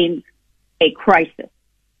became a crisis.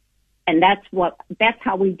 And that's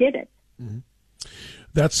how we did it. Mm-hmm.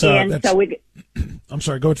 I'm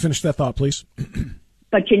sorry, go ahead and finish that thought, please.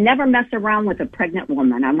 But you never mess around with a pregnant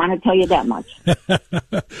woman. I want to tell you that much.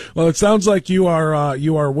 Well, it sounds like you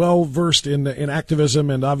are well versed in activism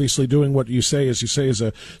and obviously doing what you say, as is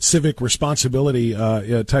a civic responsibility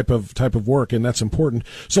type of work, and that's important.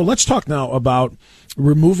 So let's talk now about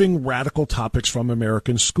removing radical topics from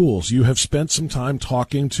American schools. You have spent some time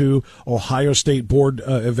talking to Ohio State Board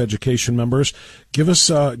of Education members. Give us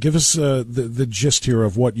the gist here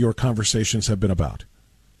of what your conversations have been about.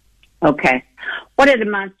 Okay. What it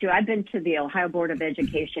amounts to, I've been to the Ohio Board of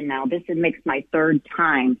Education now. This makes my third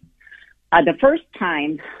time. The first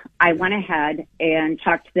time, I went ahead and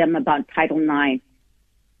talked to them about Title IX.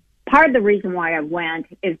 Part of the reason why I went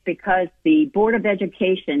is because the Board of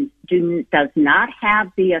Education does not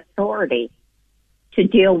have the authority to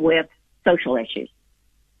deal with social issues.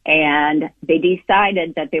 And they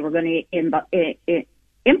decided that they were going to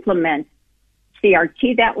implement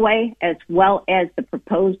CRT that way, as well as the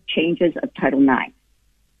proposed changes of Title IX.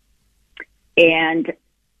 And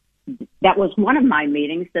that was one of my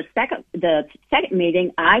meetings. The second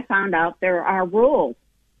meeting, I found out there are rule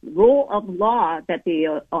of law that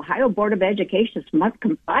the Ohio Board of Education must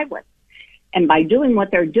comply with. And by doing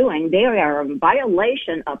what they're doing, they are in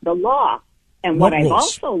violation of the law. And what I've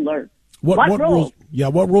also learned. What rules? Yeah,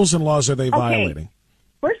 what rules and laws are they violating?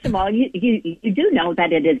 First of all, you do know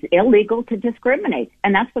that it is illegal to discriminate,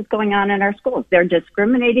 and that's what's going on in our schools. They're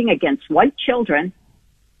discriminating against white children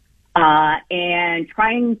and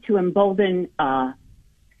trying to embolden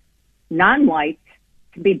non-whites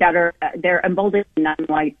to be better. They're emboldening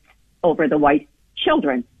non-whites over the white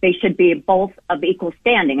children. They should be both of equal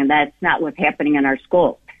standing, and that's not what's happening in our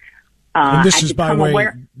schools. And this is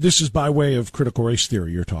by way of critical race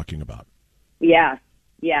theory you're talking about. Yeah.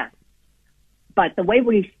 But the way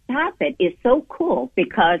we stop it is so cool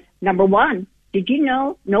because, number one, did you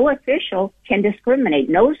know no official can discriminate?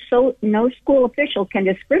 No school official can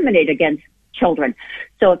discriminate against children.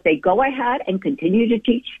 So if they go ahead and continue to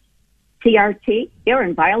teach CRT, they're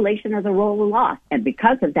in violation of the rule of law. And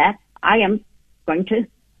because of that, I am going to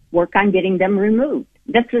work on getting them removed.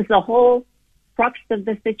 This is the whole crux of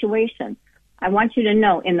the situation. I want you to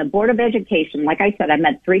know, in the Board of Education, like I said, I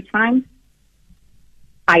met 3 times.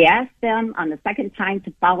 I asked them on the second time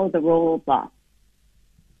to follow the rule of law,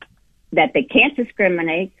 that they can't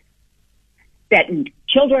discriminate, that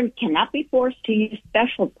children cannot be forced to use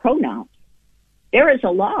special pronouns. There is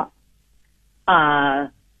a law.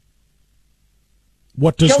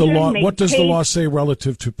 What does the law say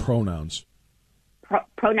relative to pronouns?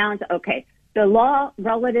 Pronouns, okay. The law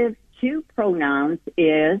relative to pronouns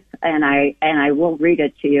is, and I will read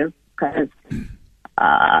it to you because,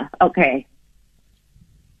 okay.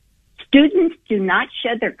 Students do not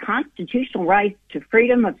shed their constitutional rights to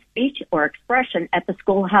freedom of speech or expression at the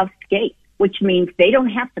schoolhouse gate, which means they don't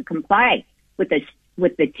have to comply with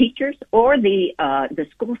the teachers or the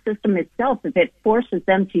school system itself if it forces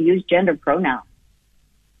them to use gender pronouns.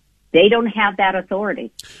 They don't have that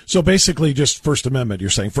authority. So basically just First Amendment, you're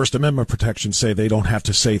saying First Amendment protections say they don't have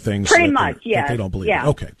to say things that they don't believe. Yeah.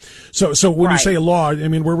 Okay. So when you say law, I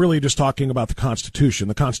mean, we're really just talking about the Constitution,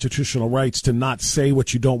 the constitutional rights to not say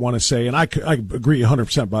what you don't want to say. And I agree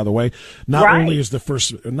 100%, by the way. Not only is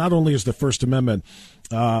the First Amendment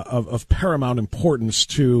of paramount importance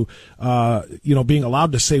to being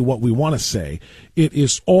allowed to say what we want to say, it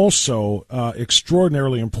is also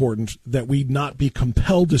extraordinarily important that we not be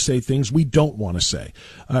compelled to say things we don't want to say,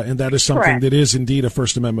 and that is something that is indeed a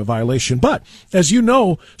First Amendment violation. But as you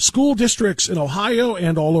know, school districts in Ohio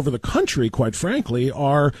and all over the country, quite frankly,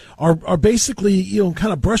 are basically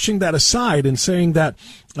kind of brushing that aside and saying that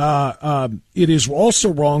it is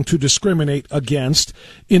also wrong to discriminate against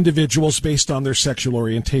individuals based on their sexual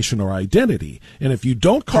orientation or identity. And if you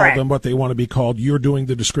don't call them what they want to be called, you're doing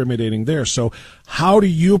the discriminating there. So how do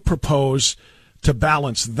you propose to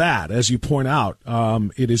balance that? As you point out,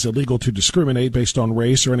 it is illegal to discriminate based on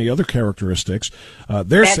race or any other characteristics.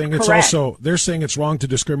 They're saying it's wrong to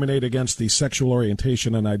discriminate against the sexual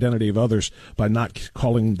orientation and identity of others by not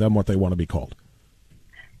calling them what they want to be called.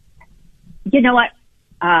 You know what?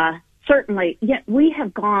 Certainly, we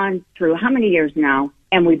have gone through how many years now,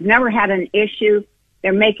 and we've never had an issue.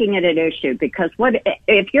 They're making it an issue because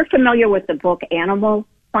if you're familiar with the book Animal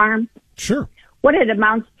Farm? Sure. What it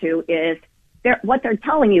amounts to is what they're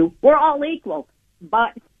telling you, we're all equal,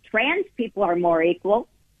 but trans people are more equal,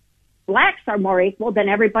 blacks are more equal than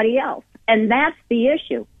everybody else. And that's the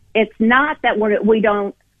issue. It's not that we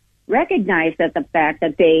don't recognize that the fact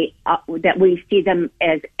that that we see them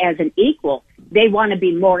as an equal. They want to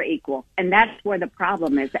be more equal, and that's where the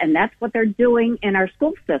problem is, and that's what they're doing in our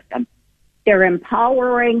school system. They're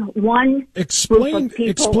empowering one group of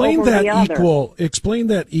people over the other. Explain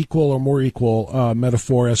that equal or more equal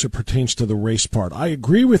metaphor as it pertains to the race part. I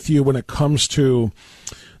agree with you when it comes to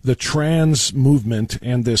the trans movement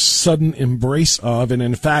and this sudden embrace of, and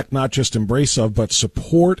in fact, not just embrace of, but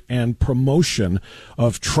support and promotion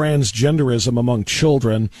of transgenderism among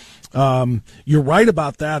children. You're right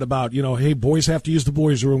about that, about, hey, boys have to use the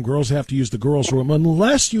boys' room, girls have to use the girls' room.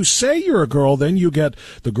 Unless you say you're a girl, then you get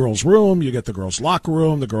the girls' room, you get the girls' locker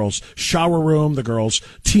room, the girls' shower room, the girls'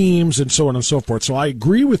 teams, and so on and so forth. So I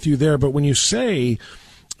agree with you there, but when you say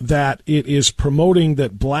that it is promoting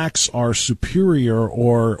that blacks are superior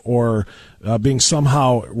or being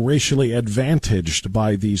somehow racially advantaged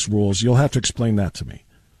by these rules, you'll have to explain that to me.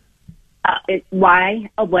 Why?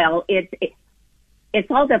 Well, it's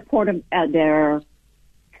all their point of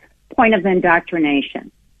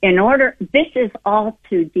indoctrination. This is all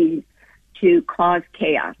to cause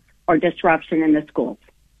chaos or disruption in the schools.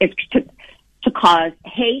 It's to cause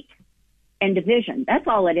hate and division. That's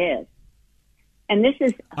all it is. And this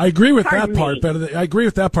is. I agree with that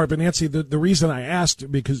part, but Nancy, the reason I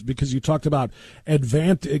asked because you talked about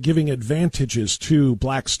giving advantages to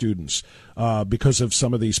black students because of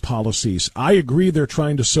some of these policies. I agree they're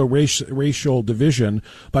trying to sow racial division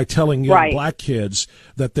by telling young black kids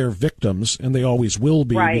that they're victims, and they always will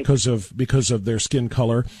be because of their skin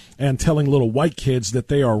color, and telling little white kids that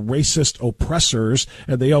they are racist oppressors,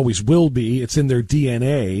 and they always will be. It's in their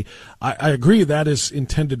DNA. I agree that is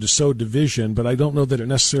intended to sow division, but I don't know that it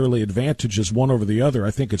necessarily advantages one over the other. I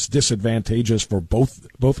think it's disadvantageous for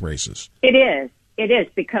both races. It is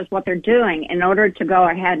because what they're doing in order to go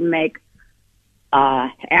ahead and make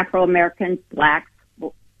Afro-Americans, blacks,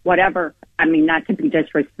 whatever, I mean, not to be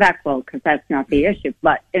disrespectful because that's not the issue,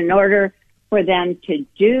 but in order for them to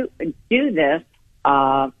do this,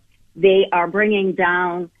 they are bringing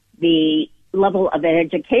down the level of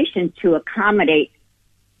education to accommodate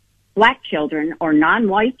black children or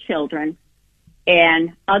non-white children,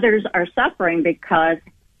 and others are suffering because.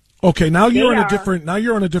 Okay, now you're on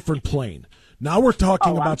a different plane. Now we're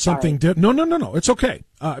talking about something No, it's okay.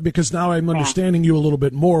 Because now I'm understanding you a little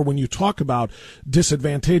bit more when you talk about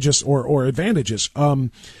disadvantageous or advantages.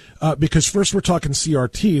 Because first we're talking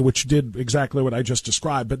CRT, which did exactly what I just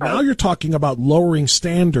described, but now you're talking about lowering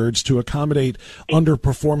standards to accommodate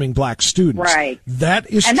underperforming black students. Right. That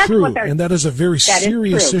is true, and that is a very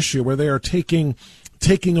serious issue where they are taking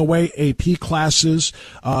away AP classes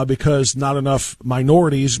because not enough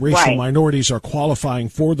racial minorities are qualifying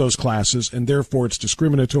for those classes, and therefore it's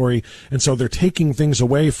discriminatory. And so they're taking things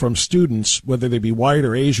away from students, whether they be white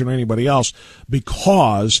or Asian or anybody else,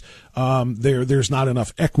 because there's not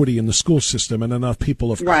enough equity in the school system and enough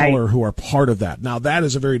people of color who are part of that. Now, that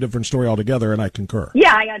is a very different story altogether, and I concur.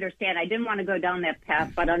 Yeah, I understand. I didn't want to go down that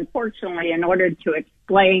path, but unfortunately, in order to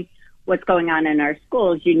explain what's going on in our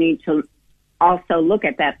schools, you need to also look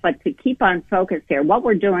at that. But to keep on focus here, what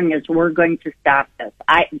we're doing is we're going to stop this.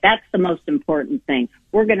 That's the most important thing.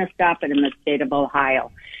 We're going to stop it in the state of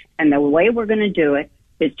Ohio. And the way we're going to do it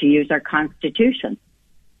is to use our Constitution.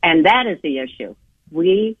 And that is the issue.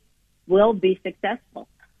 We will be successful.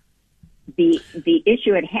 The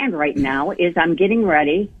issue at hand right now is I'm getting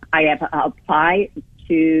ready. I have applied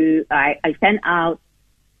I sent out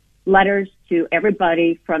letters to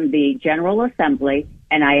everybody from the General Assembly,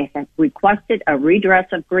 and I have requested a redress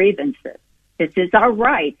of grievances. This is our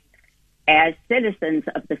right as citizens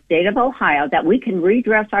of the state of Ohio that we can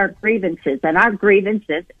redress our grievances, and our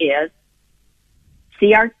grievances is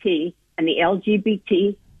CRT and the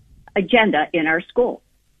LGBT agenda in our schools.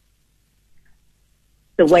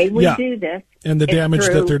 The way we do this, and the damage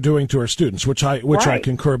that they're doing to our students, which I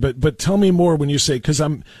concur. But tell me more when you say, because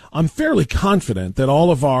I'm fairly confident that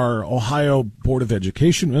all of our Ohio Board of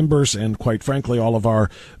Education members and, quite frankly, all of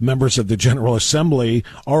our members of the General Assembly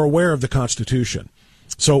are aware of the Constitution.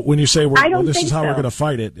 So when you say this is how we're going to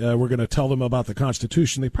fight it, we're going to tell them about the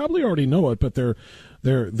Constitution. They probably already know it, but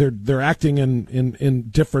they're acting in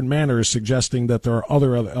different manners, suggesting that there are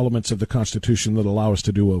other elements of the Constitution that allow us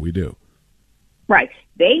to do what we do. Right.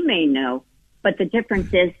 They may know, but the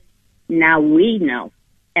difference is now we know.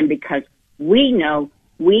 And because we know,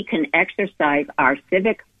 we can exercise our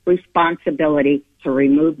civic responsibility to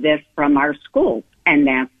remove this from our schools. And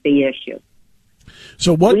that's the issue.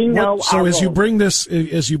 So as you bring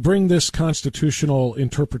this constitutional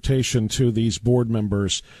interpretation to these board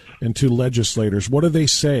members and to legislators, what are they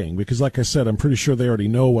saying? Because like I said, I'm pretty sure they already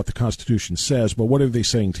know what the Constitution says, but what are they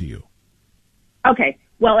saying to you? Okay.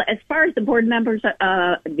 Well, as far as the board members,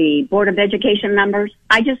 the Board of Education members,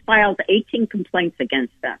 I just filed 18 complaints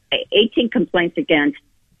against them. 18 complaints against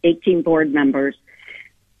 18 board members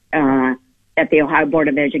at the Ohio Board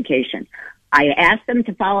of Education. I asked them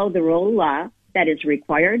to follow the rule of law that is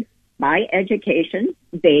required by education.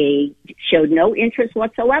 They showed no interest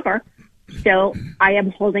whatsoever, so I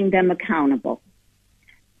am holding them accountable.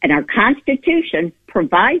 And our Constitution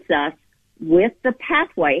provides us with the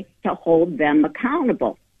pathway to hold them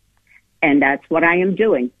accountable. And that's what I am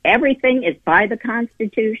doing. Everything is by the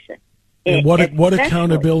Constitution. And what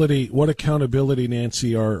accountability,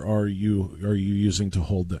 Nancy, are you using to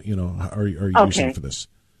hold are you using for this?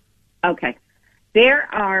 Okay. There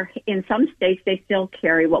are, in some states, they still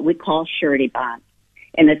carry what we call surety bonds.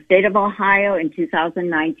 In the state of Ohio in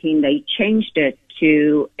 2019, they changed it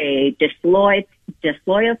to a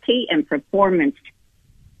disloyalty and performance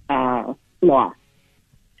law.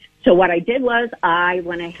 So what I did was I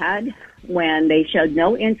went ahead when they showed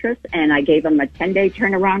no interest, and I gave them a 10-day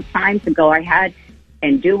turnaround time to go ahead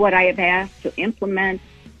and do what I have asked to implement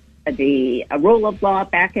the rule of law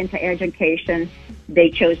back into education. They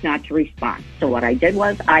chose not to respond. So what I did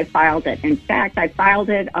was I filed it. In fact, I filed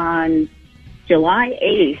it on July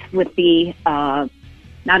 8th with the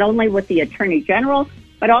not only with the Attorney General,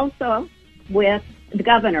 but also with the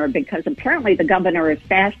governor, because apparently the governor is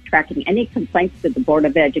fast-tracking any complaints to the Board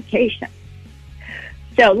of Education.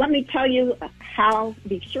 So let me tell you how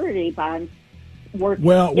the surety bonds work.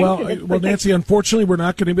 Well, Nancy, unfortunately, we're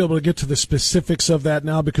not going to be able to get to the specifics of that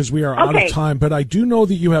now because we are out of time. But I do know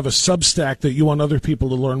that you have a Substack that you want other people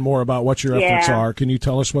to learn more about what your efforts are. Can you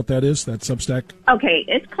tell us what that is, that Substack? Okay,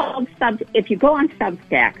 it's called if you go on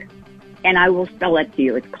Substack, and I will spell it to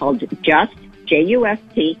you, it's called Just,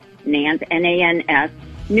 J-U-S-T, NANS, N-A-N-S,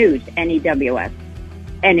 News, N-E-W-S.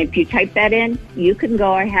 And if you type that in, you can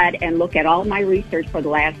go ahead and look at all my research for the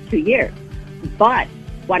last 2 years. But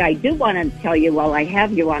what I do want to tell you while I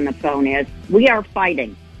have you on the phone is we are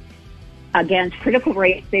fighting against critical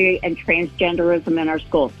race theory and transgenderism in our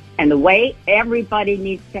schools. And the way everybody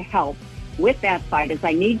needs to help with that fight is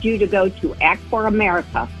I need you to go to Act for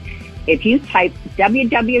America. If you type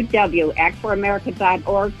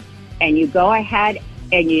www.actforamerica.org and you go ahead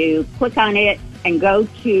and you click on it and go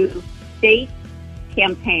to state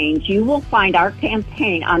campaigns, you will find our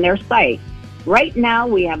campaign on their site. Right now,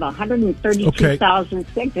 we have 132,000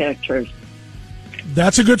 signatures.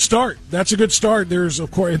 That's a good start. There's,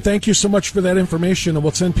 of course, and thank you so much for that information. And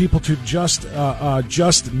we'll send people to Just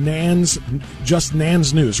NANS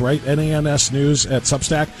News, right? NANS News at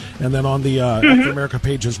Substack, and then on the Act for America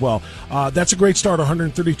page as well. That's a great start.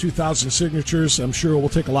 132,000 signatures. I'm sure it will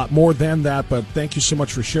take a lot more than that, but thank you so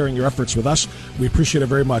much for sharing your efforts with us. We appreciate it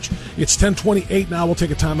very much. It's 10:28 now. We'll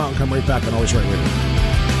take a time out and come right back on Always Right Radio.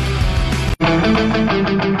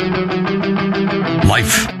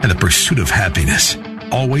 Life and the pursuit of happiness.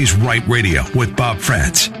 Always Right Radio with Bob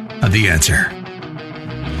Frantz of The Answer.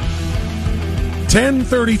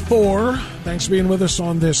 10:34. Thanks for being with us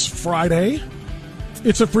on this Friday.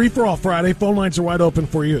 It's a free-for-all Friday. Phone lines are wide open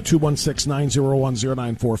for you at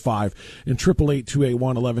 216-901-0945 and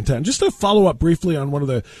 888-281-1110. Just to follow up briefly on one of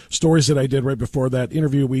the stories that I did right before that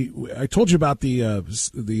interview, I told you about the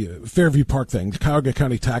Fairview Park thing, the Cuyahoga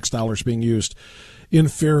County tax dollars being used in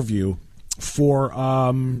Fairview for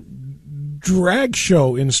drag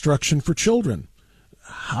show instruction for children.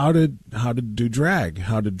 How to do drag,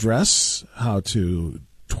 how to dress, how to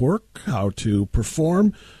twerk, how to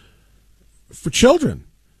perform. For children,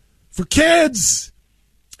 for kids.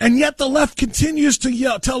 And yet the left continues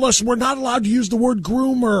to tell us we're not allowed to use the word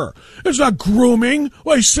groomer. It's not grooming.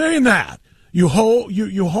 Why are you saying that? You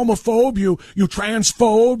homophobe, you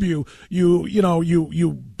transphobe,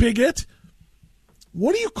 you bigot.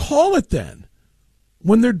 What do you call it then?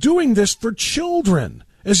 When they're doing this for children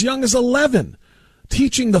as young as 11,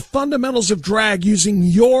 teaching the fundamentals of drag using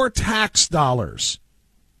your tax dollars.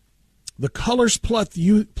 The Colors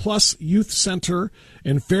Plus Youth Center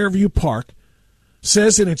in Fairview Park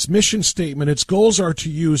says in its mission statement its goals are to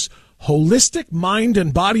use holistic mind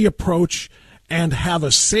and body approach and have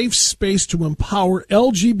a safe space to empower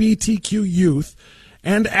LGBTQ youth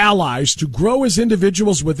and allies to grow as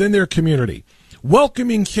individuals within their community,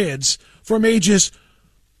 welcoming kids from ages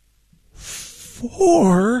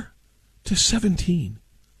 4 to 17.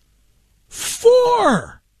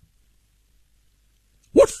 4!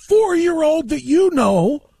 What 4-year-old that you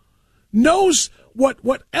know knows what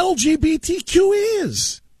LGBTQ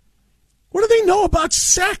is? What do they know about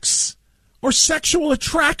sex or sexual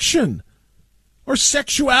attraction or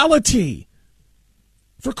sexuality?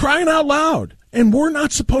 For crying out loud. And we're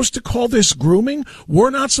not supposed to call this grooming? We're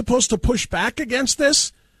not supposed to push back against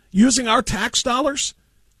this using our tax dollars?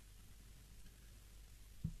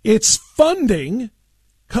 It's funding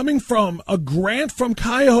coming from a grant from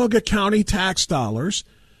Cuyahoga County tax dollars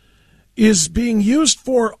is being used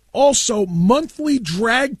for also monthly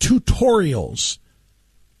drag tutorials.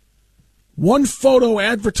 One photo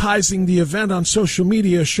advertising the event on social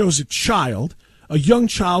media shows a young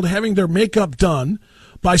child having their makeup done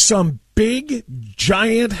by some big,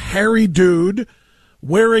 giant, hairy dude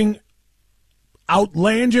wearing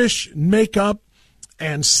outlandish makeup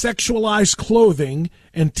and sexualized clothing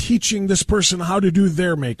and teaching this person how to do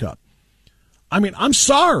their makeup. I mean, I'm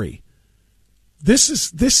sorry. This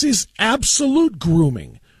is absolute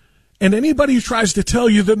grooming. And anybody who tries to tell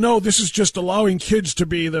you that, no, this is just allowing kids to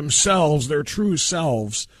be themselves, their true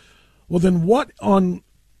selves, well, then what on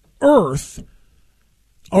earth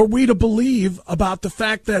are we to believe about the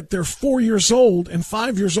fact that they're 4 years old and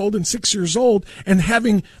 5 years old and 6 years old and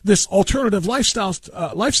having this alternative lifestyle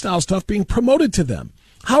stuff being promoted to them?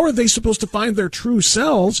 How are they supposed to find their true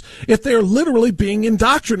selves if they're literally being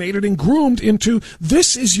indoctrinated and groomed into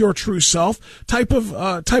this is your true self type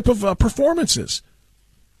of performances?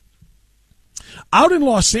 Out in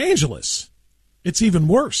Los Angeles, it's even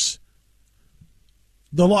worse.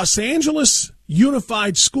 The Los Angeles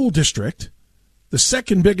Unified School District, the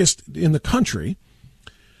second biggest in the country,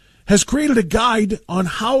 has created a guide on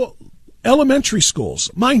how elementary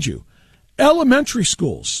schools, mind you, elementary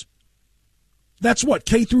schools, that's what,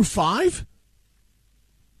 K through 5,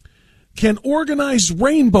 can organize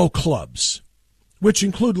rainbow clubs, which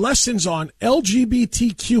include lessons on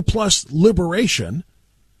LGBTQ plus liberation,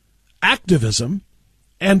 activism,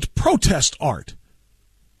 and protest art.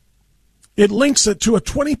 It links it to a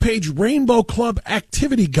 20-page Rainbow Club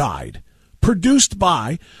activity guide produced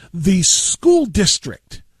by the school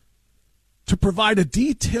district to provide a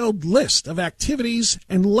detailed list of activities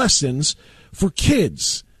and lessons for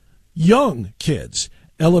kids, young kids,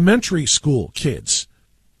 elementary school kids.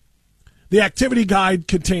 The activity guide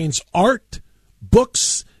contains art,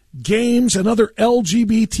 books, games, and other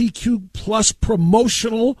LGBTQ plus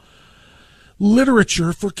promotional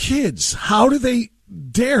literature for kids. How do they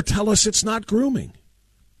dare tell us it's not grooming?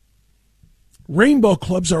 Rainbow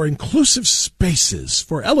clubs are inclusive spaces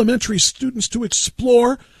for elementary students to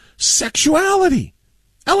explore sexuality.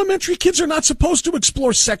 Elementary kids are not supposed to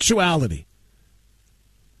explore sexuality.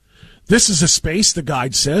 This is a space, the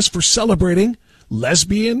guide says, for celebrating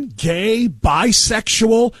lesbian, gay,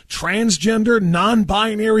 bisexual, transgender,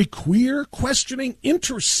 non-binary, queer, questioning,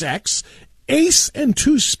 intersex, ace, and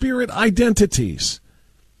two-spirit identities.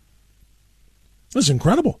 This is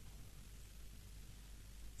incredible.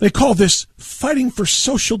 They call this fighting for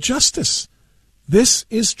social justice. This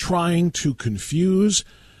is trying to confuse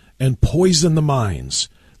and poison the minds,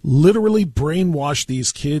 literally brainwash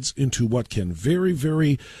these kids into what can very,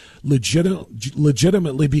 very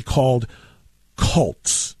legitimately be called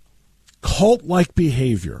cults, cult-like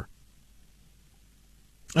behavior.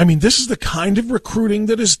 I mean, this is the kind of recruiting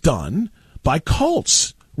that is done by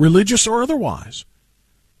cults, religious or otherwise.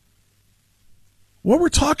 What we're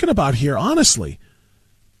talking about here, honestly,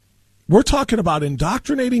 we're talking about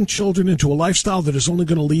indoctrinating children into a lifestyle that is only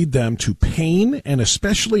going to lead them to pain, and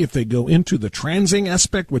especially if they go into the transing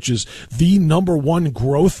aspect, which is the number one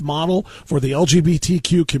growth model for the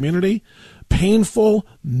LGBTQ community, painful,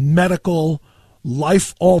 medical,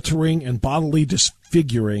 life-altering, and bodily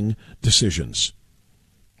disfiguring decisions.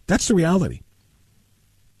 That's the reality.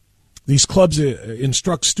 These clubs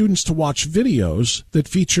instruct students to watch videos that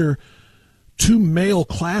feature two male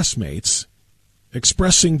classmates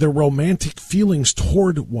expressing their romantic feelings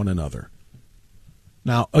toward one another.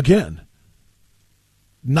 Now, again,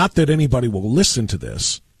 not that anybody will listen to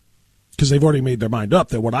this, because they've already made their mind up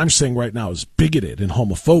that what I'm saying right now is bigoted and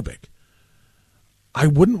homophobic. I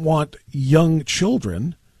wouldn't want young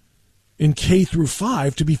children in K through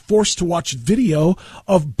 5 to be forced to watch video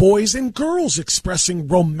of boys and girls expressing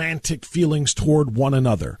romantic feelings toward one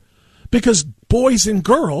another, because boys and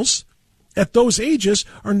girls at those ages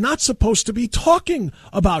are not supposed to be talking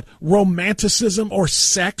about romanticism or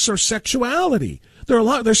sex or sexuality.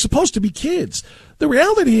 They're supposed to be kids. The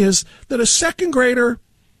reality is that a second grade boy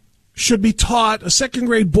should be taught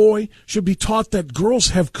that girls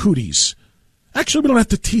have cooties. Actually, we don't have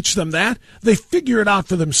to teach them that. They figure it out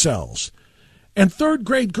for themselves. And third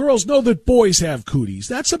grade girls know that boys have cooties.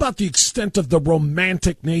 That's about the extent of the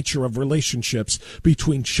romantic nature of relationships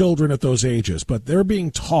between children at those ages. But they're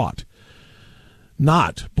being taught,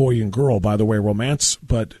 not boy and girl, by the way, romance,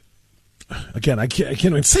 but again, I can't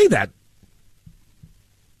even say that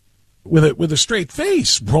with a straight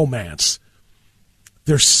face, romance.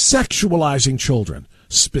 They're sexualizing children.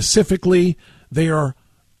 Specifically, they are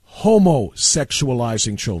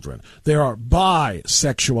homosexualizing children. They are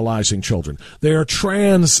bisexualizing children. They are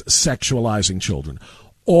transsexualizing children.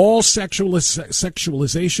 All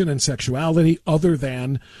sexualization and sexuality other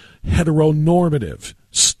than heteronormative,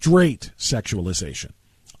 straight sexualization.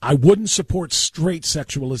 I wouldn't support straight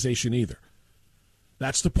sexualization either.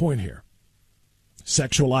 That's the point here.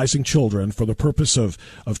 Sexualizing children for the purpose of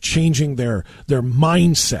changing their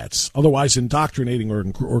mindsets. Otherwise, indoctrinating or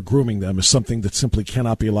grooming them is something that simply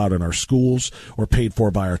cannot be allowed in our schools or paid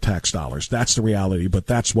for by our tax dollars. That's the reality, but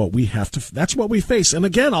that's what we face. And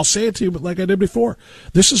again, I'll say it to you like I did before.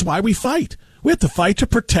 This is why we fight. We have to fight to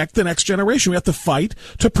protect the next generation. We have to fight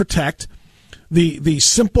to protect the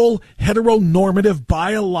simple heteronormative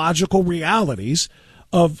biological realities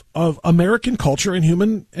of American culture and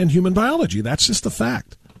human biology. That's just a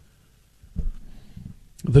fact.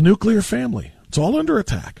 The nuclear family. It's all under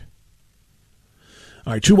attack.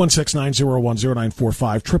 All right,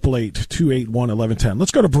 216-901-0945, 888-281-1110.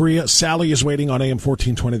 Let's go to Berea. Sally is waiting on AM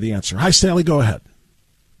 1420, The Answer. Hi, Sally. Go ahead.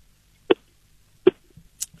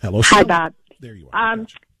 Hello, Sally. Hi, Bob. There you are.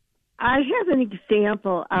 I have an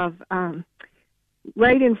example of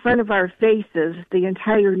right in front of our faces, the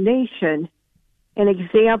entire nation an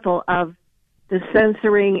example of the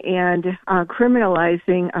censoring and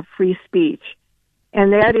criminalizing of free speech.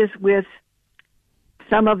 And that is with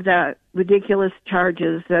some of the ridiculous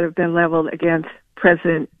charges that have been leveled against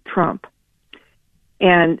President Trump.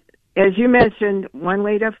 And as you mentioned, one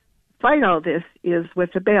way to fight all this is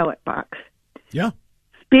with the ballot box. Yeah.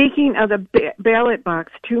 Speaking of the ballot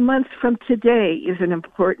box, 2 months from today is an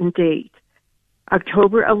important date.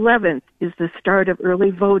 October 11th is the start of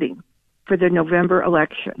early voting for the November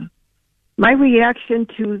election. My reaction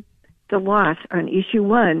to the loss on issue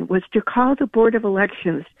 1 was to call the Board of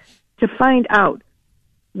Elections to find out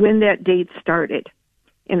when that date started.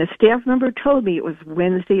 And a staff member told me it was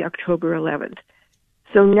Wednesday, October 11th.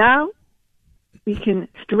 So now we can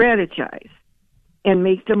strategize and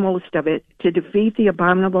make the most of it to defeat the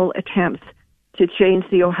abominable attempts to change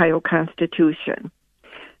the Ohio Constitution.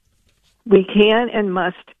 We can and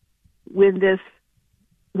must win this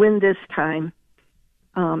time.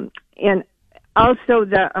 And also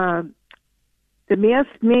the mass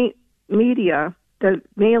media, the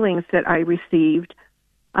mailings that I received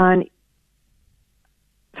on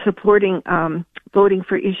supporting voting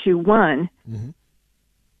for issue 1,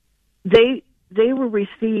 they were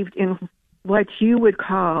received in what you would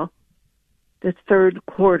call the third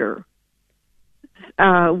quarter.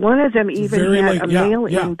 One of them even had a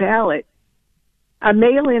mail-in ballot. A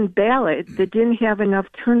mail-in ballot that didn't have enough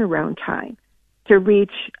turnaround time to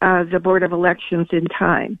reach the Board of Elections in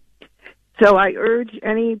time. So I urge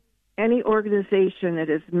any organization that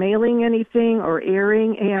is mailing anything or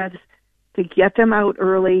airing ads to get them out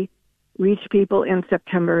early, reach people in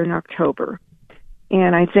September and October.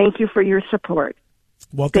 And I thank you for your support.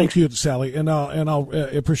 Well, thank you, Sally, and I'll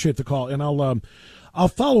appreciate the call, and I'll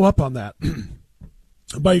follow up on that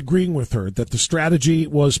by agreeing with her that the strategy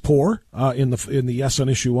was poor in the Yes on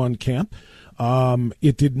Issue 1 camp.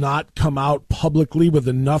 It did not come out publicly with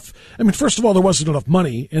enough. I mean, first of all, there wasn't enough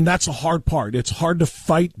money, and that's a hard part. It's hard to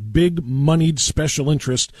fight big moneyed special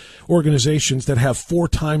interest organizations that have 4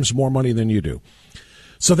 times more money than you do.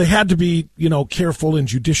 So they had to be, careful and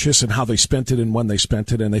judicious in how they spent it and when they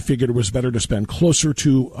spent it, and they figured it was better to spend closer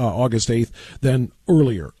to August 8th than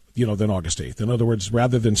earlier, than August 8th. In other words,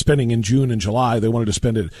 rather than spending in June and July, they wanted to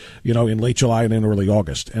spend it, in late July and in early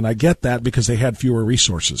August. And I get that because they had fewer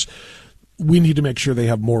resources. We need to make sure they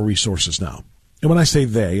have more resources now. And when I say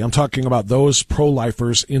they, I'm talking about those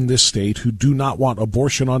pro-lifers in this state who do not want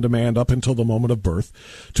abortion on demand up until the moment of birth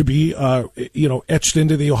to be, etched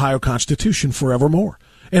into the Ohio Constitution forevermore.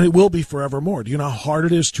 And it will be forevermore. Do you know how hard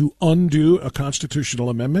it is to undo a constitutional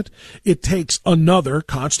amendment? It takes another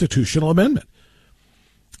constitutional amendment.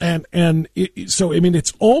 So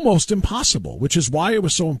it's almost impossible, which is why it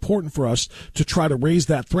was so important for us to try to raise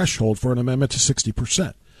that threshold for an amendment to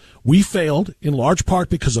 60%. We failed in large part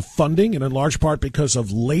because of funding and in large part because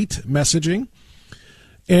of late messaging.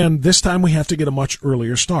 And this time we have to get a much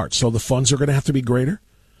earlier start. So the funds are going to have to be greater.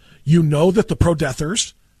 You know that the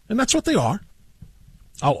pro-deathers, and that's what they are.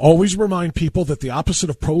 I'll always remind people that the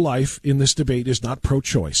opposite of pro-life in this debate is not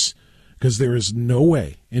pro-choice, because there is no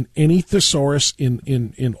way in any thesaurus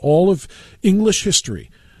in all of English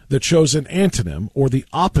history that shows an antonym or the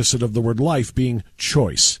opposite of the word life being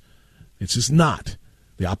choice. It's just not.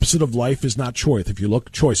 The opposite of life is not choice. If you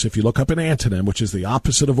look up an antonym, which is the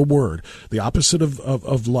opposite of a word, the opposite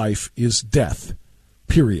of life is death,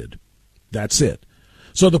 period. That's it.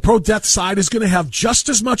 So the pro-death side is going to have just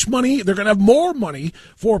as much money. They're going to have more money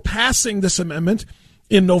for passing this amendment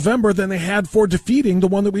in November than they had for defeating the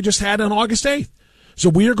one that we just had on August 8th. So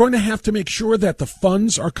we are going to have to make sure that the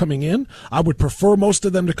funds are coming in. I would prefer most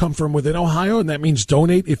of them to come from within Ohio, and that means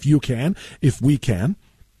donate if you can, if we can.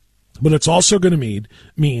 But it's also going to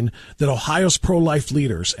mean that Ohio's pro-life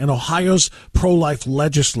leaders and Ohio's pro-life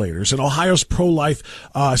legislators and Ohio's pro-life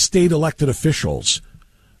state elected officials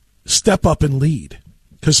step up and lead.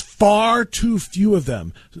 Because far too few of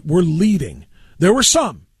them were leading. There were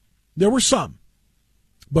some,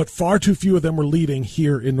 but far too few of them were leading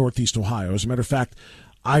here in Northeast Ohio. As a matter of fact,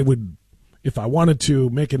 I would, if I wanted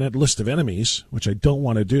to make a list of enemies, which I don't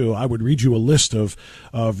want to do, I would read you a list of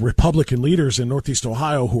Republican leaders in Northeast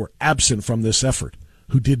Ohio who are absent from this effort,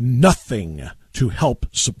 who did nothing to help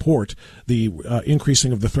support the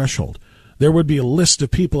increasing of the threshold. There would be a list of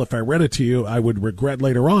people, if I read it to you, I would regret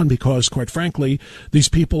later on because, quite frankly, these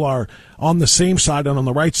people are on the same side and on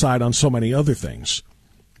the right side on so many other things.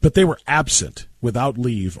 But they were absent without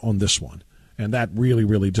leave on this one. And that really,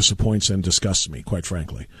 really disappoints and disgusts me, quite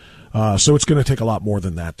frankly. So it's going to take a lot more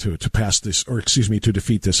than that to pass this, to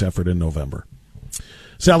defeat this effort in November.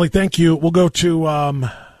 Sally, thank you. We'll go to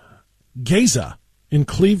Geza in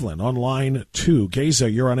Cleveland on line 2. Geza,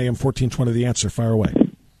 you're on AM 1420, The Answer. Fire away.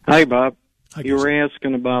 Hi, Bob. Hi, you were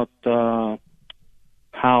asking about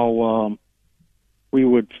how we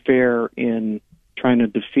would fare in trying to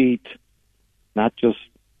defeat not just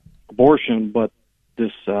abortion, but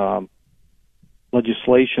this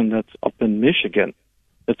legislation that's up in Michigan.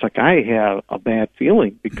 It's like I have a bad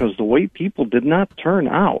feeling because the way people did not turn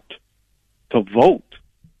out to vote,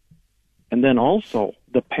 and then also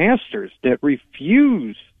the pastors that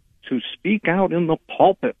refuse to speak out in the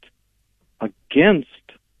pulpit against,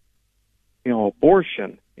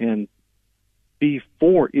 abortion and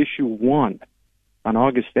before issue 1 on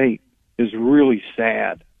August 8th is really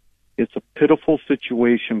sad. It's a pitiful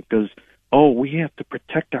situation because, we have to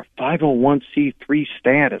protect our 501c3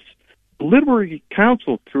 status. Liberty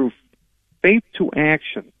Counsel, through Faith to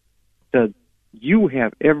Action, said you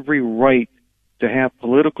have every right to have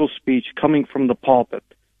political speech coming from the pulpit,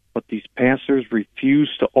 but these pastors refuse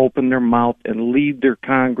to open their mouth and lead their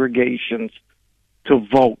congregations to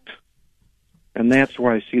vote. And that's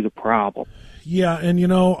where I see the problem. Yeah,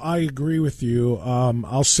 and I agree with you.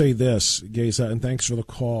 I'll say this, Geza, and thanks for the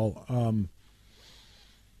call.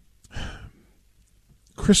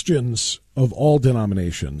 Christians of all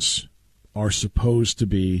denominations are supposed to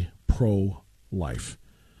be pro-life.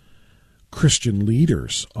 Christian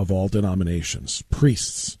leaders of all denominations,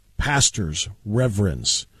 priests, pastors,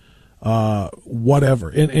 reverends, whatever,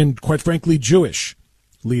 and quite frankly, Jewish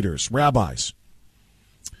leaders, rabbis,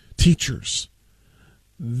 teachers,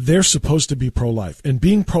 they're supposed to be pro-life. And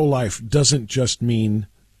being pro-life doesn't just mean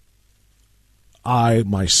I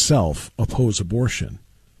myself oppose abortion.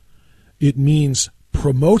 It means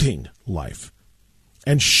promoting life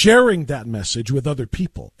and sharing that message with other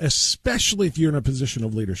people, especially if you're in a position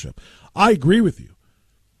of leadership. I agree with you.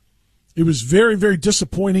 It was very, very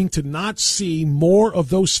disappointing to not see more of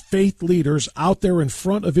those faith leaders out there in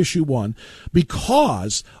front of issue 1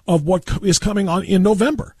 because of what is coming on in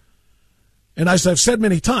November. And as I've said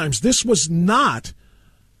many times, this was not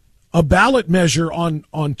a ballot measure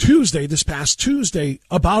on Tuesday, this past Tuesday,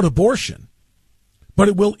 about abortion. But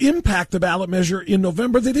it will impact the ballot measure in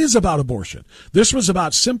November that is about abortion. This was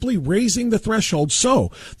about simply raising the threshold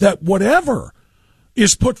so that whatever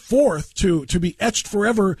is put forth to be etched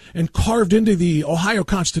forever and carved into the Ohio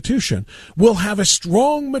Constitution will have a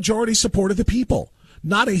strong majority support of the people,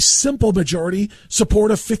 not a simple majority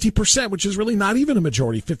support of 50%, which is really not even a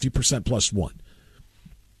majority, 50% plus 1.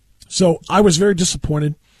 So I was very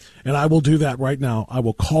disappointed. And I will do that right now. I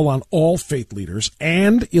will call on all faith leaders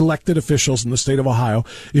and elected officials in the state of Ohio.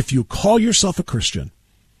 If you call yourself a Christian,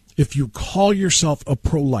 if you call yourself a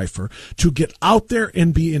pro-lifer, to get out there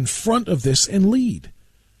and be in front of this and lead.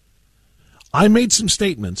 I made some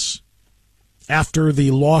statements after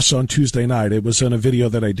the loss on Tuesday night. It was in a video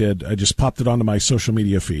that I did. I just popped it onto my social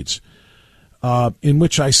media feeds, in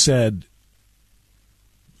which I said,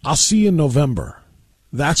 I'll see you in November.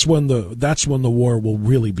 That's when the war will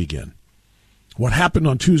really begin. What happened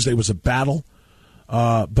on Tuesday was a battle,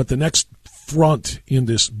 but the next front in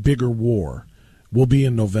this bigger war will be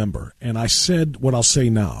in November. And I said what I'll say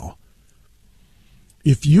now.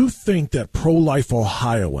 If you think that pro-life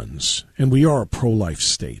Ohioans, and we are a pro-life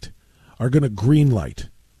state, are going to greenlight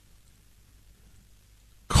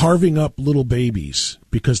carving up little babies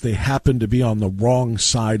because they happen to be on the wrong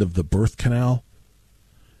side of the birth canal,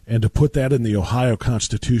 and to put that in the Ohio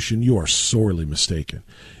Constitution, you are sorely mistaken.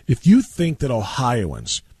 If you think that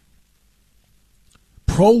Ohioans,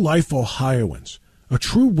 pro-life Ohioans, a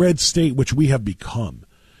true red state which we have become,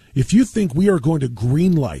 if you think we are going to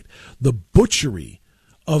greenlight the butchery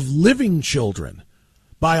of living children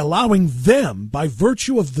by allowing them, by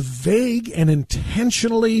virtue of the vague and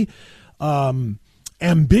intentionally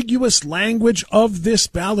ambiguous language of this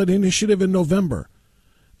ballot initiative in November,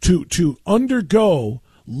 to undergo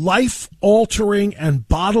life-altering and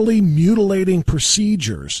bodily mutilating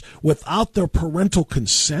procedures without their parental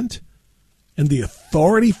consent and the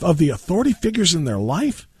authority of the authority figures in their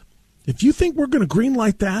life, if you think we're going to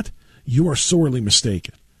greenlight that, you are sorely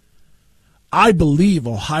mistaken. I believe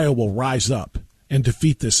Ohio will rise up and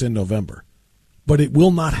defeat this in November, but it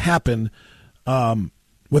will not happen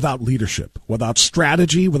without leadership, without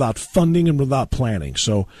strategy, without funding, and without planning.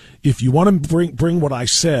 So if you want to bring what I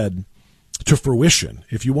said to fruition,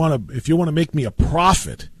 if you want to make me a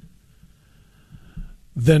prophet,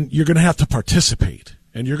 then you're going to have to participate,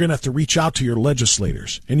 and you're going to have to reach out to your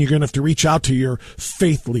legislators, and you're going to have to reach out to your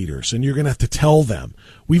faith leaders, and you're going to have to tell them,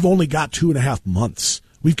 we've only got 2.5 months.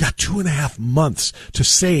 We've got 2.5 months to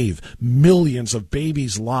save millions of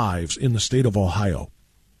babies' lives in the state of Ohio.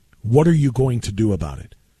 What are you going to do about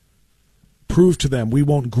it? Prove to them we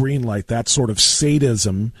won't greenlight that sort of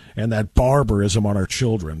sadism and that barbarism on our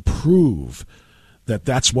children. Prove that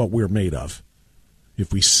that's what we're made of.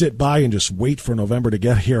 If we sit by and just wait for November to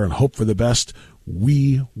get here and hope for the best,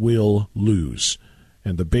 we will lose.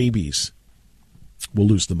 And the babies will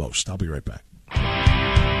lose the most. I'll be right back.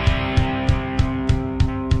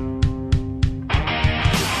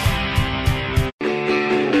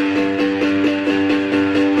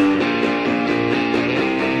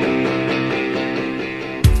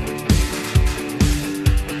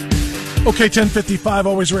 Okay, 10:55,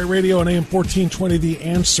 Always Right Radio and AM 1420, The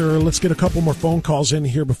Answer. Let's get a couple more phone calls in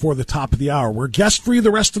here before the top of the hour. We're guest-free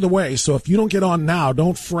the rest of the way, so if you don't get on now,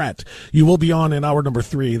 don't fret. You will be on in hour number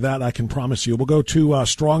 3. That I can promise you. We'll go to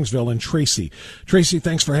Strongsville and Tracy. Tracy,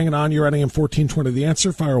 thanks for hanging on. You're at AM 1420, The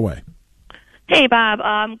Answer. Fire away. Hey, Bob.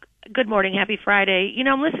 Good morning. Happy Friday. You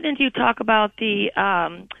know, I'm listening to you talk about the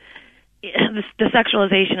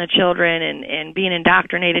sexualization of children and being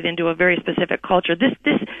indoctrinated into a very specific culture.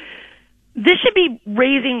 This should be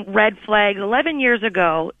raising red flags. 11 years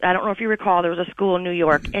ago, I don't know if you recall, there was a school in New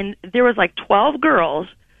York, and there was like 12 girls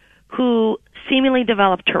who seemingly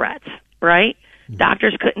developed Tourette's, right?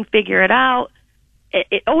 Doctors couldn't figure it out.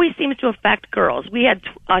 It always seems to affect girls. We had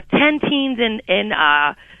 10 teens in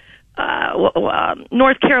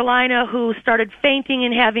North Carolina who started fainting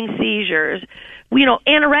and having seizures. You know,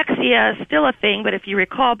 anorexia is still a thing, but if you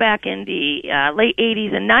recall back in the late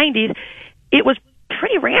 80s and 90s, it was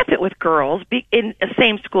pretty rampant with girls in the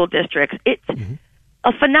same school districts. It's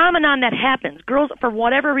a phenomenon that happens. Girls, for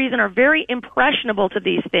whatever reason, are very impressionable to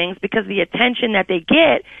these things because of the attention that they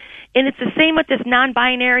get. And it's the same with this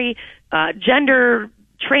non-binary gender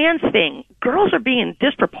trans thing. Girls are being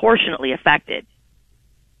disproportionately affected.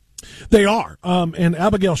 They are. And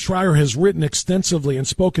Abigail Shrier has written extensively and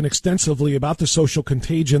spoken extensively about the social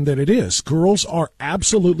contagion that it is. Girls are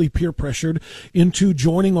absolutely peer pressured into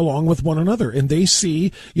joining along with one another. And they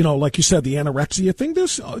see, you know, like you said, the anorexia thing. There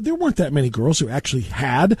weren't that many girls who actually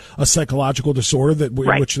had a psychological disorder in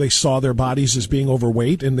which they saw their bodies as being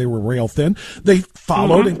overweight and they were rail thin. They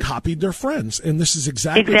followed and copied their friends. And this is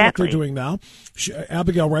exactly what they're doing now.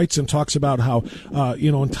 Abigail writes and talks about how,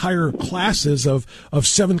 entire classes of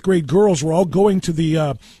 7th grade girls were all going to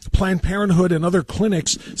the Planned Parenthood and other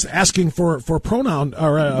clinics asking for puberty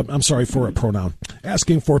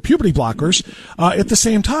blockers at the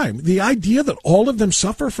same time. The idea that all of them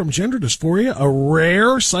suffer from gender dysphoria, a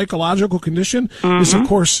rare psychological condition, is, of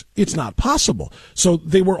course, it's not possible. So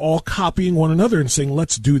they were all copying one another and saying,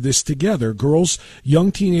 let's do this together. Girls,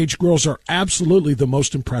 young teenage girls, are absolutely the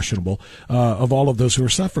most impressionable of all of those who are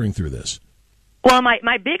suffering through this. Well,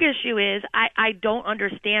 my big issue is I don't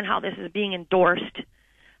understand how this is being endorsed,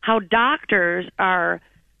 how doctors are,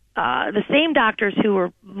 the same doctors who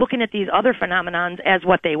are looking at these other phenomenons as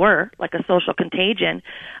what they were, like a social contagion,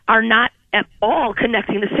 are not at all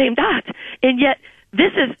connecting the same dots. And yet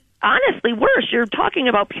this is honestly worse. You're talking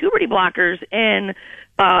about puberty blockers and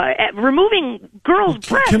removing girls'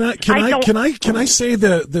 breasts. Can I say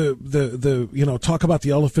the talk about the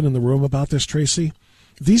elephant in the room about this, Tracy?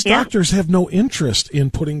 These doctors have no interest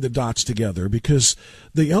in putting the dots together because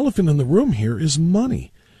the elephant in the room here is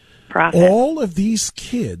money. Profit. All of these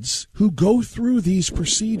kids who go through these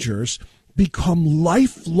procedures become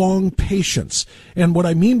lifelong patients. And what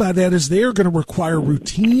I mean by that is they are going to require they're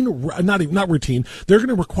going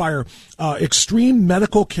to require extreme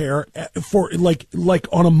medical care for like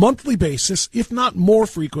on a monthly basis, if not more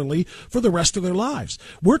frequently, for the rest of their lives.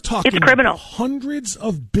 We're talking hundreds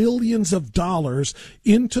of billions of dollars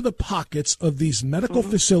into the pockets of these medical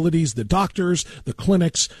facilities, the doctors, the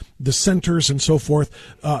clinics, the centers, and so forth.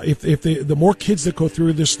 The more kids that go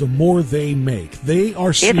through this, the more they make. They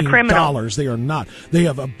are seeing dollars. They are not. They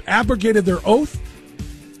have abrogated their oath,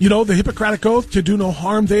 the Hippocratic Oath, to do no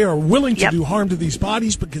harm. They are willing to do harm to these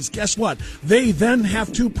bodies because guess what? They then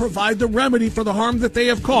have to provide the remedy for the harm that they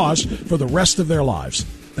have caused for the rest of their lives.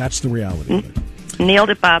 That's the reality of it.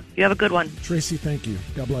 Nailed it, Bob. You have a good one. Tracy, thank you.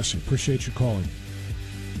 God bless you. Appreciate you calling.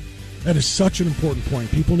 That is such an important point.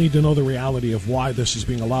 People need to know the reality of why this is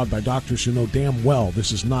being allowed by doctors who know damn well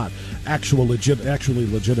this is not actually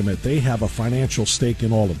legitimate. They have a financial stake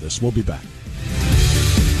in all of this. We'll be back.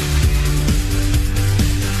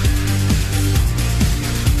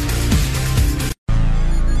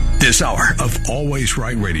 This hour of Always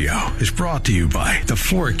Right Radio is brought to you by The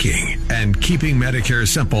Floor King and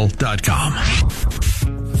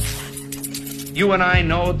KeepingMedicareSimple.com. You and I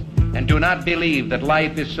know and do not believe that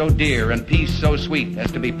life is so dear and peace so sweet as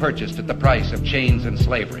to be purchased at the price of chains and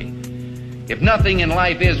slavery. If nothing in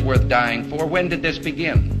life is worth dying for, when did this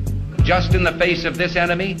begin? Just in the face of this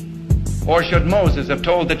enemy? Or should Moses have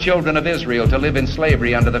told the children of Israel to live in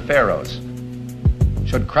slavery under the Pharaohs?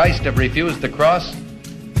 Should Christ have refused the cross?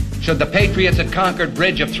 Should the patriots at Concord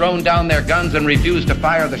Bridge have thrown down their guns and refused to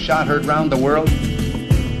fire the shot heard round the world?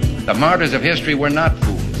 The martyrs of history were not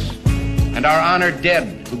fools. And our honored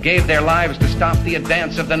dead, who gave their lives to stop the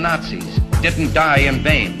advance of the Nazis, didn't die in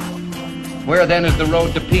vain. Where then is the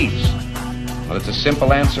road to peace? Well, it's a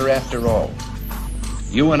simple answer after all.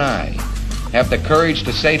 You and I have the courage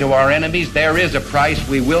to say to our enemies, there is a price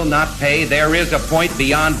we will not pay. There is a point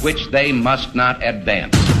beyond which they must not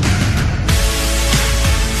advance.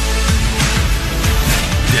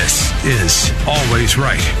 This is Always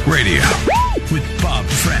Right Radio with Bob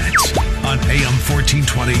Frantz on AM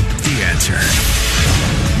 1420, The Answer.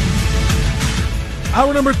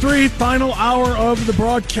 Hour number 3, final hour of the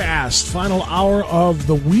broadcast, final hour of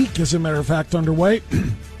the week, as a matter of fact, underway.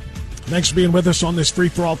 Thanks for being with us on this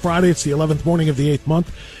Free-for-All Friday. It's the 11th morning of the 8th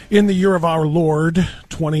month in the year of our Lord,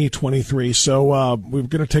 2023. So we're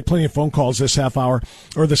going to take plenty of phone calls this half hour,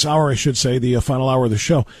 or this hour, I should say, the final hour of the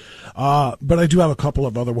show. But I do have a couple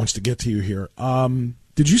of other ones to get to you here.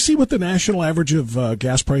 Did you see what the national average of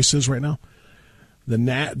gas price is right now?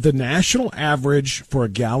 The national average for a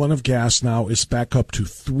gallon of gas now is back up to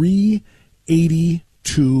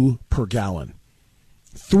 $3.82 per gallon.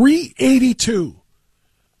 $3.82.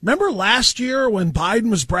 Remember last year when Biden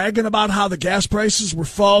was bragging about how the gas prices were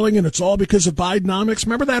falling and it's all because of Bidenomics?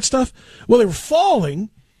 Remember that stuff? Well, they were falling,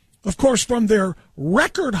 of course, from their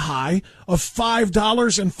record high of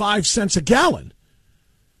 $5.05 a gallon.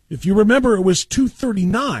 If you remember, it was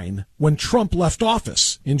 $2.39 when Trump left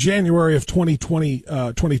office in January of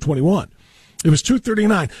 2021. It was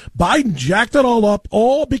 $2.39. Biden jacked it all up,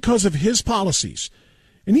 all because of his policies.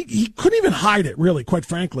 And he couldn't even hide it, really, quite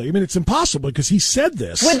frankly. I mean, it's impossible because he said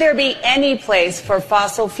this. Would there be any place for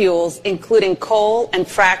fossil fuels, including coal and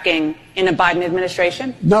fracking, in a Biden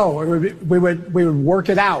administration? No, we would work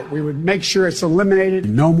it out. We would make sure it's eliminated.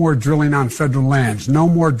 No more drilling on federal lands. No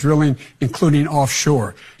more drilling, including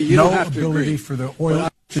offshore. No ability for the oil.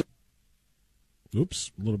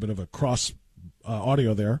 Oops, a little bit of a cross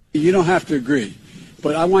audio there. You don't have to agree,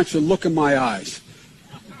 but I want you to look in my eyes.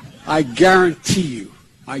 I guarantee you,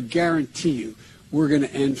 we're going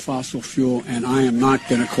to end fossil fuel, and I am not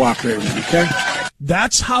going to cooperate with you, okay?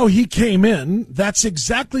 That's how he came in. That's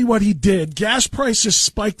exactly what he did. Gas prices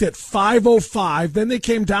spiked at $5.05. Then they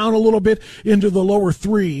came down a little bit into the lower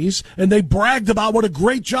threes, and they bragged about what a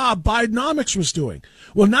great job Bidenomics was doing.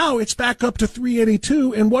 Well, now it's back up to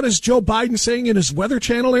 $3.82. And what is Joe Biden saying in his Weather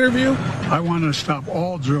Channel interview? I want to stop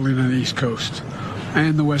all drilling on the East Coast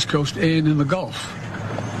and the West Coast and in the Gulf.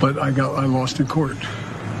 But I lost in court.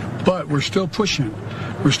 But we're still pushing.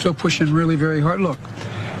 We're still pushing really very hard. Look,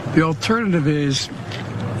 the alternative is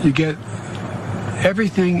you get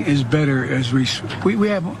everything is better as we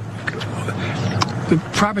have the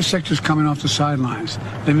private sector's coming off the sidelines.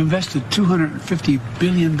 They've invested $250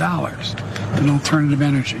 billion in alternative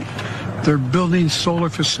energy. They're building solar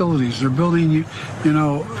facilities. They're building,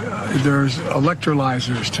 there's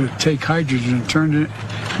electrolyzers to take hydrogen and turn it.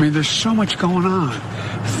 I mean, there's so much going on.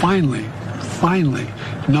 Finally,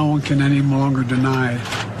 no one can any longer deny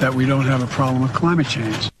that we don't have a problem with climate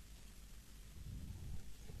change.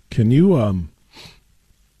 Can you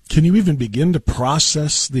even begin to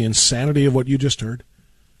process the insanity of what you just heard?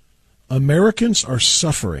 Americans are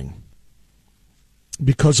suffering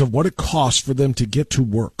because of what it costs for them to get to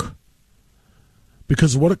work,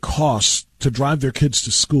 because of what it costs to drive their kids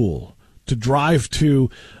to school, to drive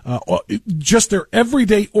to just their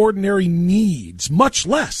everyday, ordinary needs, much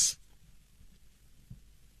less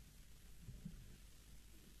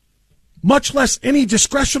any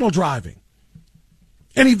discretional driving,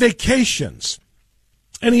 any vacations,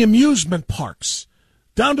 any amusement parks,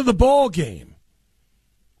 down to the ball game.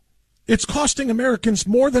 It's costing Americans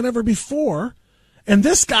more than ever before, and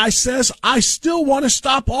this guy says, I still want to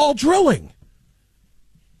stop all drilling.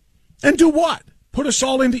 And do what? Put us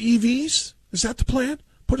all into EVs? Is that the plan?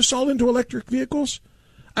 Put us all into electric vehicles?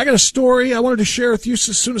 I got a story I wanted to share with you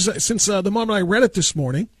since the moment I read it this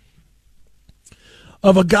morning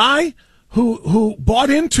of a guy who bought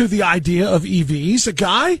into the idea of EVs, a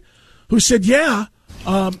guy who said,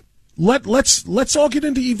 let's all get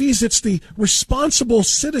into EVs. It's the responsible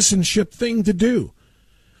citizenship thing to do.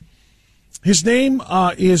 His name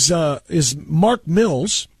is Mark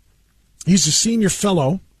Mills. He's a senior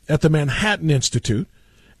fellow at the Manhattan Institute,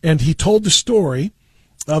 and he told the story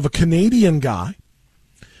of a Canadian guy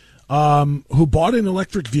who bought an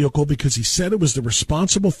electric vehicle because he said it was the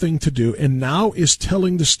responsible thing to do, and now is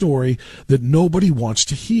telling the story that nobody wants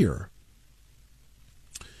to hear.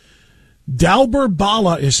 Dalbert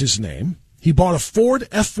Bala is his name. He bought a Ford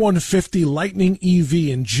F-150 Lightning EV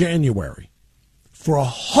in January for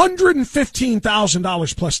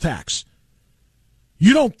 $115,000 plus tax.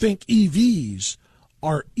 You don't think EVs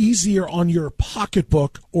are easier on your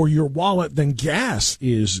pocketbook or your wallet than gas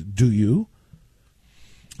is, do you?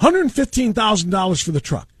 $115,000 for the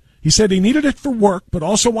truck. He said he needed it for work, but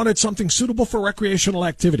also wanted something suitable for recreational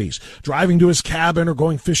activities, driving to his cabin or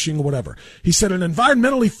going fishing or whatever. He said an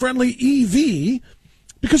environmentally friendly EV,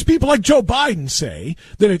 because people like Joe Biden say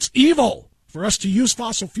that it's evil for us to use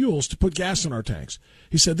fossil fuels to put gas in our tanks.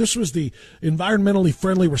 He said this was the environmentally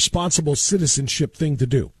friendly, responsible citizenship thing to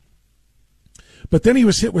do. But then he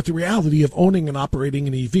was hit with the reality of owning and operating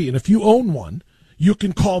an EV. And if you own one, you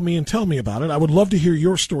can call me and tell me about it. I would love to hear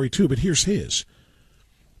your story too, but here's his.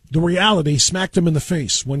 The reality smacked him in the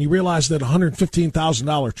face when he realized that a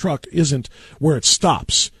 $115,000 truck isn't where it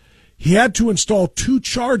stops. He had to install 2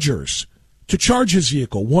 chargers to charge his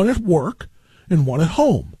vehicle, one at work and one at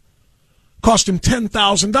home. Cost him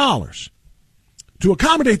 $10,000. To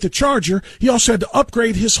accommodate the charger, he also had to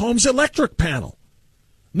upgrade his home's electric panel,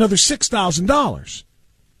 another $6,000.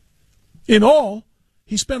 In all,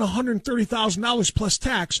 he spent $130,000 plus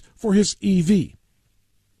tax for his EV.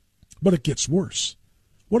 But it gets worse.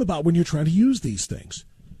 What about when you're trying to use these things?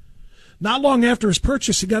 Not long after his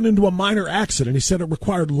purchase, he got into a minor accident. He said it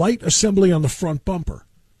required light assembly on the front bumper.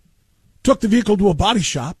 Took the vehicle to a body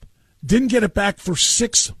shop, didn't get it back for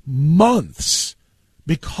 6 months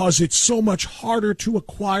because it's so much harder to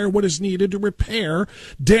acquire what is needed to repair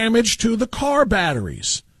damage to the car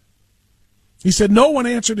batteries. He said no one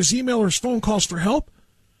answered his email or his phone calls for help.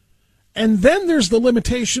 And then there's the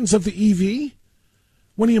limitations of the EV.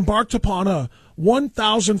 When he embarked upon a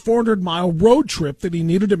 1,400-mile road trip that he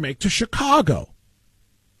needed to make to Chicago.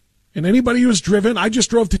 And anybody who's driven, I just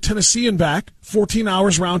drove to Tennessee and back, 15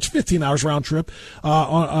 hours round trip,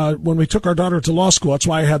 when we took our daughter to law school. That's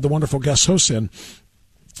why I had the wonderful guest hosts in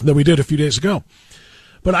that we did a few days ago.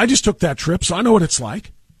 But I just took that trip, so I know what it's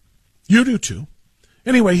like. You do too.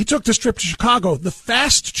 Anyway, he took this trip to Chicago. The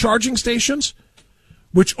fast charging stations,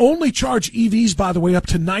 which only charge EVs, by the way, up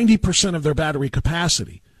to 90% of their battery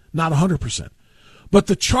capacity, not 100%. But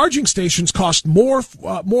the charging stations cost more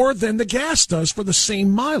than the gas does for the same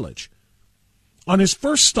mileage. On his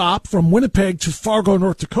first stop from Winnipeg to Fargo,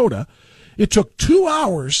 North Dakota, it took 2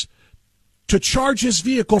 hours to charge his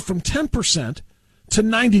vehicle from 10% to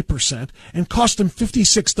 90% and cost him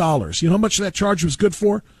 $56. You know how much that charge was good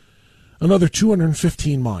for? Another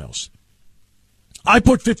 215 miles. I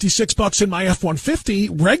put $56 in my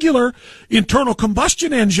F-150, regular internal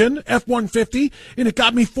combustion engine F-150, and it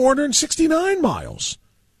got me 469 miles.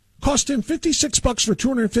 Cost him $56 for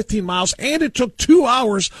 215 miles, and it took 2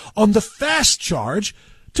 hours on the fast charge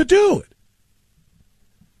to do it.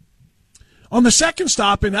 On the second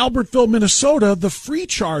stop in Albertville, Minnesota, the free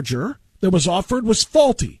charger that was offered was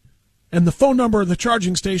faulty, and the phone number of the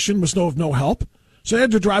charging station was of no help, so I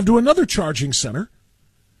had to drive to another charging center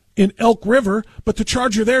in Elk River, but the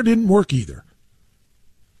charger there didn't work either.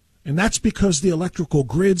 And that's because the electrical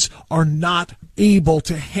grids are not able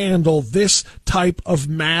to handle this type of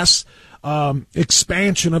mass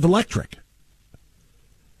expansion of electric.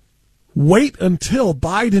 Wait until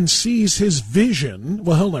Biden sees his vision.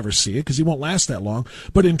 Well, he'll never see it because he won't last that long.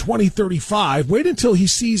 But in 2035, wait until he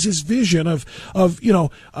sees his vision of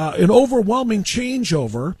an overwhelming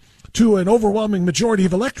changeover to an overwhelming majority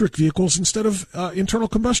of electric vehicles instead of internal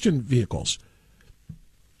combustion vehicles.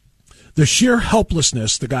 The sheer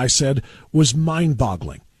helplessness, the guy said, was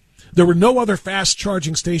mind-boggling. There were no other fast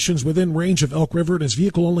charging stations within range of Elk River, and his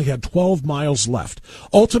vehicle only had 12 miles left.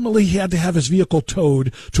 Ultimately, he had to have his vehicle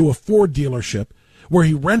towed to a Ford dealership where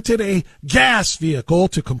he rented a gas vehicle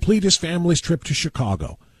to complete his family's trip to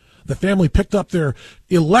Chicago. The family picked up their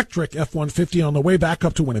electric F-150 on the way back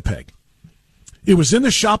up to Winnipeg. It was in the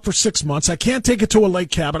shop for 6 months. I can't take it to a lake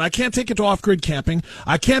cabin. I can't take it to off-grid camping.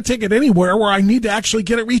 I can't take it anywhere where I need to actually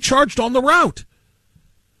get it recharged on the route.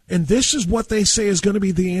 And this is what they say is going to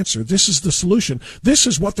be the answer. This is the solution. This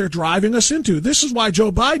is what they're driving us into. This is why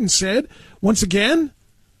Joe Biden said, once again,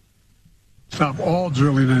 stop all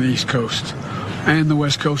drilling on the East Coast and the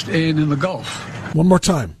West Coast and in the Gulf. One more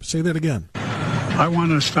time. Say that again. I want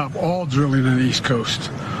to stop all drilling on the East Coast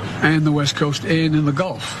and the West Coast and in the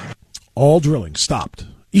Gulf. All drilling stopped.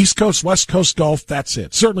 East Coast, West Coast, Gulf, that's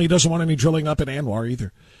it. Certainly doesn't want any drilling up in Anwar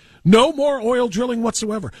either. No more oil drilling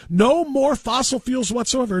whatsoever. No more fossil fuels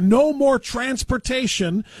whatsoever. No more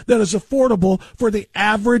transportation that is affordable for the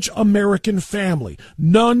average American family.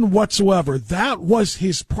 None whatsoever. That was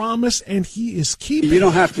his promise, and he is keeping it. You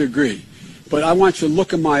don't have to agree, but I want you to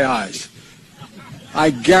look in my eyes. I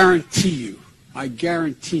guarantee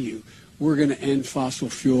you, we're going to end fossil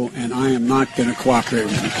fuel, and I am not going to cooperate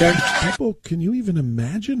with you, okay? People, can you even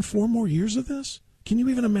imagine 4 more years of this? Can you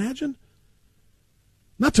even imagine?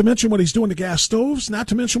 Not to mention what he's doing to gas stoves, not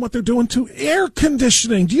to mention what they're doing to air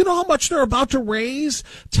conditioning. Do you know how much they're about to raise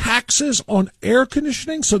taxes on air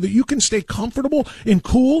conditioning so that you can stay comfortable and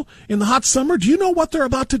cool in the hot summer? Do you know what they're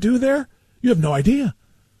about to do there? You have no idea.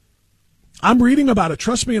 I'm reading about it.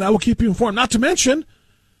 Trust me, and I will keep you informed. Not to mention,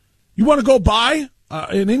 you want to go buy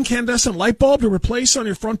an incandescent light bulb to replace on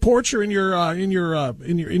your front porch or in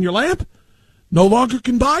your lamp? No longer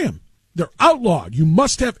can buy them. They're outlawed. You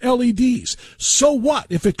must have LEDs. So what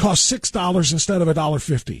if it costs $6 instead of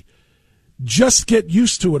 $1.50? Just get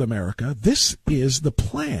used to it, America. This is the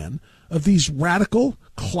plan of these radical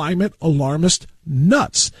climate alarmist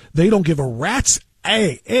nuts. They don't give a rat's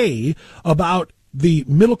a about the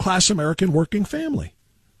middle-class American working family.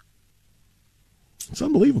 It's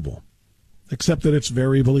unbelievable, except that it's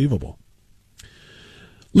very believable.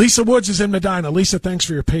 Lisa Woods is in Medina. Lisa, thanks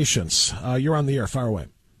for your patience. You're on the air. Fire away.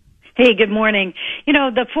 Hey, good morning. You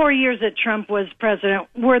know, the 4 years that Trump was president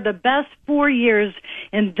were the best 4 years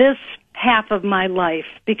in this half of my life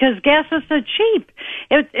because gas is so cheap.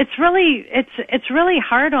 It's really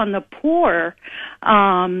hard on the poor,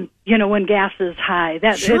 when gas is high.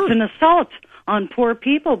 Sure. It's an assault on poor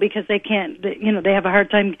people because they can't, they have a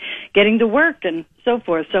hard time getting to work and so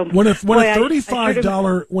forth. So when a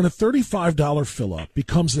 $35 fill up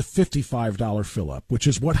becomes a $55 fill up, which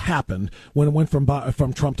is what happened when it went from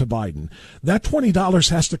Trump to Biden, that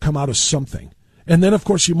 $20 has to come out of something. And then, of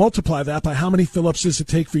course, you multiply that by how many fill-ups does it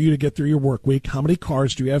take for you to get through your work week? How many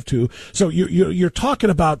cars do you have to? So you're talking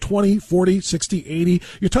about 20, 40, 60, 80.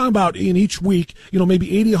 You're talking about in each week, maybe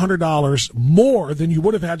 $80, $100 more than you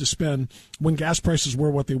would have had to spend when gas prices were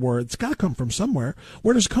what they were. It's got to come from somewhere.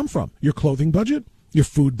 Where does it come from? Your clothing budget, your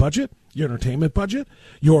food budget, your entertainment budget,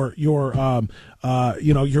 your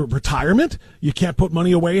retirement. You can't put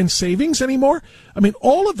money away in savings anymore. I mean,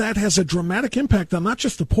 all of that has a dramatic impact on not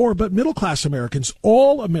just the poor, but middle-class Americans.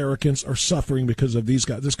 All Americans are suffering because of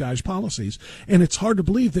this guy's policies. And it's hard to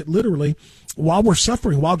believe that literally, while we're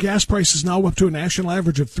suffering, while gas prices now up to a national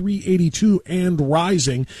average of $3.82 and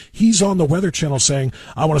rising, he's on the Weather Channel saying,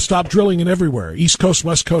 I want to stop drilling in everywhere, East Coast,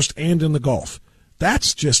 West Coast, and in the Gulf.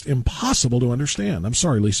 That's just impossible to understand. I'm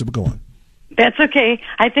sorry, Lisa, but go on. That's okay.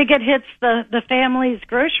 I think it hits the family's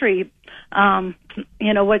grocery.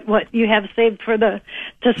 What you have saved to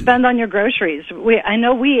spend on your groceries. I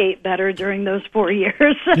know we ate better during those 4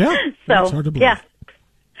 years. Yeah, that's hard to believe. Yeah.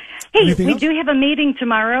 Hey, Anything we else? do have a meeting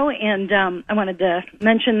tomorrow, and I wanted to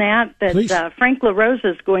mention that Frank LaRose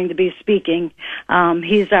is going to be speaking.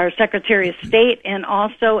 He's our Secretary of State and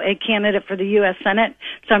also a candidate for the U.S. Senate,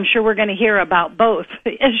 so I'm sure we're going to hear about both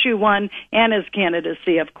Issue 1 and his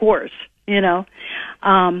candidacy, of course. And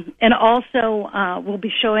also we'll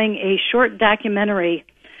be showing a short documentary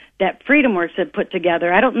that FreedomWorks had put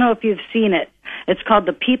together. I don't know if you've seen it. It's called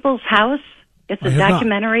The People's House. It's a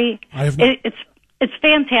documentary. I have not. It's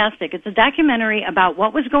fantastic. It's a documentary about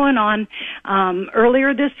what was going on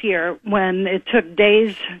earlier this year when it took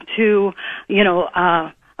days to,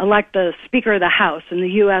 elect the Speaker of the House in the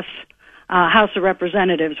U.S. House of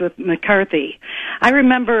Representatives with McCarthy. I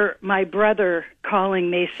remember my brother calling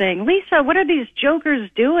me saying, Lisa, what are these jokers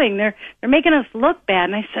doing? They're making us look bad.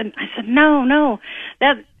 And I said, no,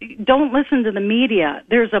 don't listen to the media.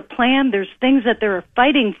 There's a plan. There's things that they're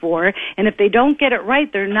fighting for. And if they don't get it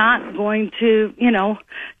right, they're not going to,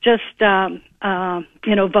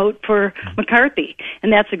 vote for McCarthy.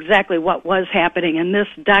 And that's exactly what was happening. And this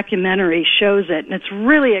documentary shows it. And it's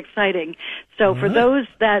really exciting. So for those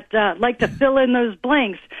that like to fill in those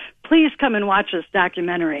blanks, please come and watch this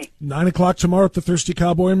documentary. 9:00 tomorrow at the Thirsty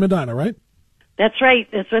Cowboy in Medina, right? That's right.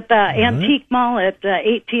 It's at the Antique Mall at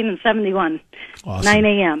 18 and 71, Awesome. 9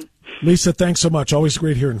 a.m. Lisa, thanks so much. Always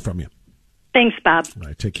great hearing from you. Thanks, Bob. All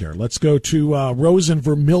right, take care. Let's go to Rose in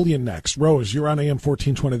Vermilion next. Rose, you're on AM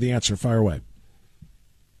 1420, The Answer. Fire away.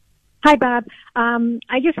 Hi, Bob.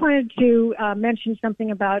 I just wanted to mention something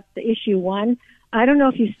about the Issue 1. I don't know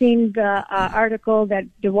if you've seen the article that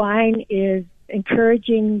DeWine is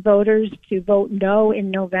encouraging voters to vote no in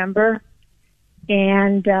November.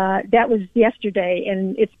 And that was yesterday,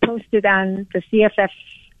 and it's posted on the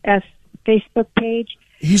CFFS Facebook page.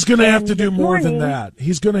 He's going to have to do more than that.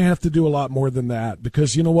 He's going to have to do a lot more than that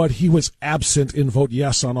because you know what? He was absent in vote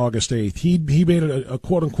yes on August 8th. He made a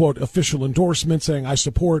quote unquote official endorsement saying I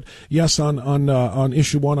support yes on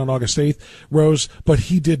issue 1 on August 8th, Rose, but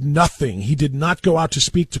he did nothing. He did not go out to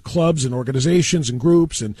speak to clubs and organizations and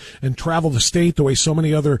groups and travel the state the way so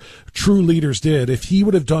many other true leaders did. If he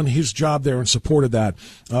would have done his job there and supported that,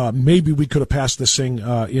 maybe we could have passed this thing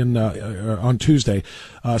on Tuesday.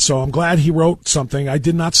 So I'm glad he wrote something. I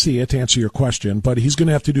did not see it, to answer your question, but he's going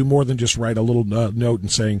to have to do more than just write a little note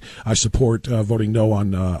and saying, I support voting no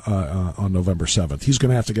on November 7th. He's going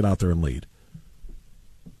to have to get out there and lead.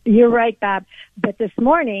 You're right, Bob. But this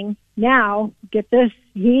morning, now, get this,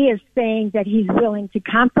 he is saying that he's willing to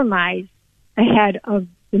compromise ahead of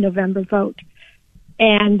the November vote.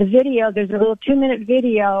 And the video, there's a little 2-minute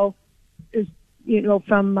video,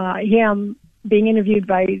 from him being interviewed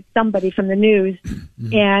by somebody from the news,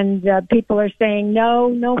 and people are saying,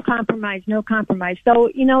 no compromise. So,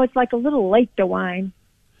 it's like a little late, DeWine.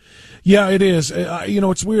 Yeah, it is.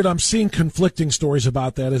 It's weird. I'm seeing conflicting stories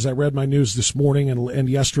about that as I read my news this morning and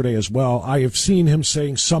yesterday as well. I have seen him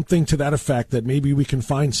saying something to that effect that maybe we can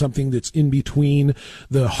find something that's in between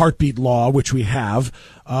the heartbeat law, which we have,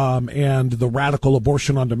 and the radical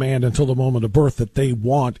abortion on demand until the moment of birth that they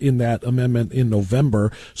want in that amendment in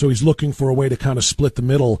November. So he's looking for a way to kind of split the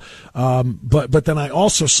middle. But then I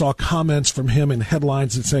also saw comments from him in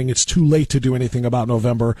headlines that saying it's too late to do anything about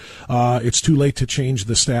November. It's too late to change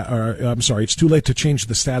the it's too late to change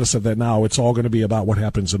the status of that now. It's all going to be about what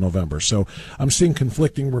happens in November. So I'm seeing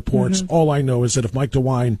conflicting reports. All I know is that if Mike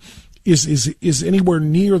DeWine is anywhere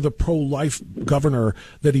near the pro-life governor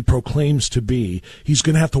that he proclaims to be, he's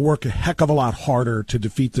going to have to work a heck of a lot harder to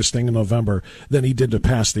defeat this thing in November than he did to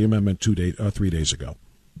pass the amendment 3 days ago.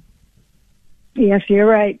 Yes, you're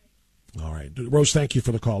right. All right. Rose, thank you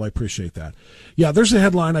for the call. I appreciate that. Yeah, there's a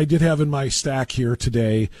headline I did have in my stack here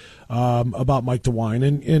today about Mike DeWine,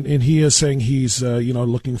 and he is saying he's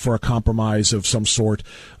looking for a compromise of some sort,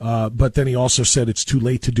 but then he also said it's too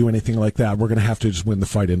late to do anything like that. We're going to have to just win the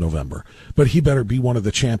fight in November. But he better be one of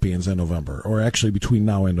the champions in November, or actually between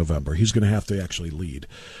now and November. He's going to have to actually lead,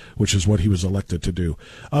 which is what he was elected to do.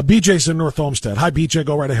 BJ's in North Olmsted. Hi, BJ.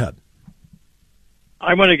 Go right ahead.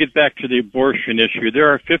 I want to get back to the abortion issue.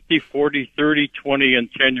 There are 50, 40, 30, 20, and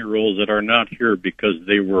 10-year-olds that are not here because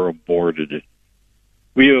they were aborted.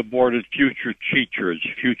 We aborted future teachers,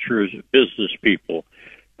 future business people,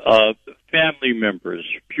 family members,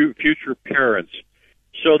 future parents.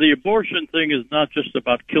 So the abortion thing is not just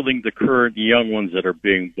about killing the current young ones that are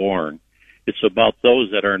being born. It's about those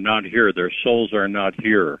that are not here. Their souls are not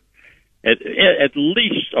here. At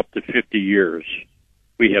least up to 50 years,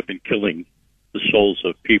 we have been killing the souls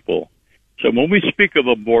of people. So when we speak of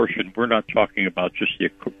abortion, we're not talking about just the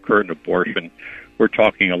current abortion. We're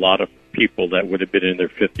talking a lot of people that would have been in their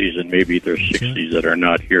 50s and maybe their 60s that are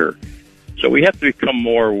not here. So we have to become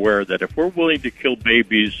more aware that if we're willing to kill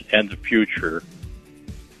babies and the future,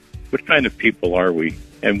 what kind of people are we?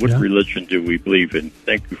 And what religion do we believe in?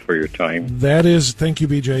 Thank you for your time. Thank you,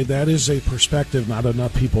 BJ. That is a perspective not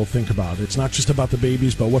enough people think about. It's not just about the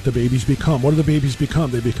babies, but what the babies become. What do the babies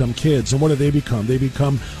become? They become kids. And what do they become? They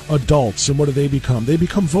become adults. And what do they become? They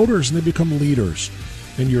become voters and they become leaders.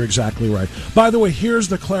 And you're exactly right. By the way, here's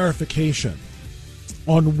the clarification.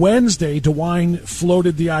 On Wednesday, DeWine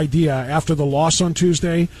floated the idea after the loss on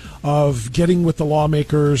Tuesday of getting with the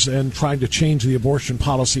lawmakers and trying to change the abortion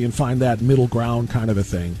policy and find that middle ground kind of a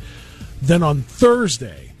thing. Then on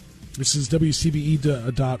Thursday, this is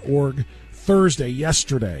WCBE.org, Thursday,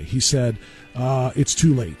 yesterday, he said, it's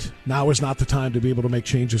too late. Now is not the time to be able to make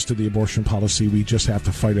changes to the abortion policy. We just have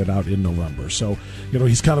to fight it out in November. So,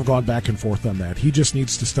 he's kind of gone back and forth on that. He just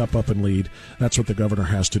needs to step up and lead. That's what the governor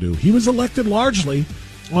has to do. He was elected largely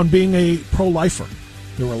on being a pro-lifer.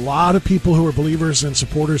 There were a lot of people who were believers and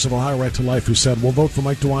supporters of Ohio Right to Life who said, we'll vote for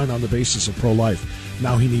Mike DeWine on the basis of pro-life.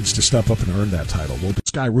 Now he needs to step up and earn that title. Well,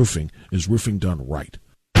 Sky Roofing is roofing done right.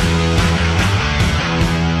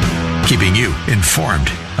 Keeping you informed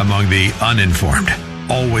among the uninformed.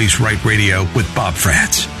 Always Right Radio with Bob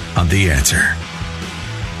Frantz on The Answer.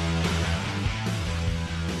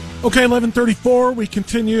 Okay, 11:34. We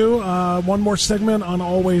continue. One more segment on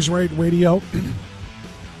Always Right Radio.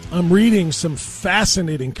 I'm reading some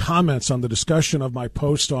fascinating comments on the discussion of my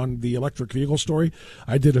post on the electric vehicle story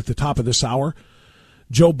I did at the top of this hour.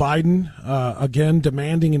 Joe Biden, again,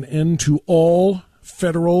 demanding an end to all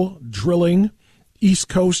federal drilling, East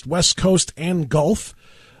Coast, West Coast, and Gulf.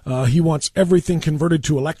 He wants everything converted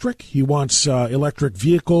to electric. He wants electric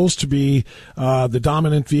vehicles to be the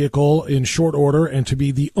dominant vehicle in short order and to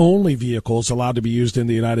be the only vehicles allowed to be used in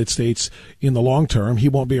the United States in the long term. He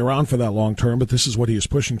won't be around for that long term, but this is what he is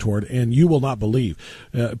pushing toward. And you will not believe,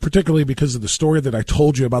 particularly because of the story that I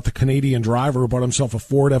told you about the Canadian driver who bought himself a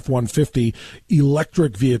Ford F-150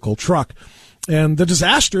 electric vehicle truck and the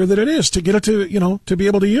disaster that it is to get it to be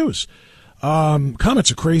able to use.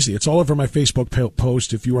 Comments are crazy. It's all over my Facebook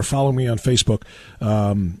post. If you are following me on Facebook,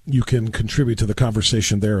 you can contribute to the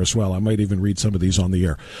conversation there as well. I might even read some of these on the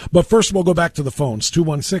air. But first, we'll go back to the phones,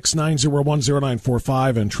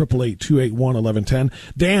 216-901-0945 and 888-281-1110.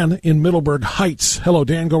 Dan in Middleburg Heights. Hello,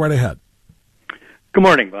 Dan. Go right ahead. Good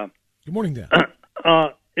morning, Bob. Good morning, Dan.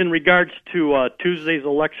 In regards to Tuesday's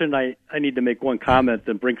election, I need to make one comment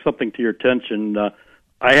and bring something to your attention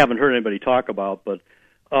I haven't heard anybody talk about, but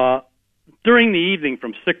during the evening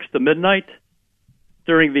from 6 to midnight,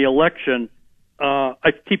 during the election,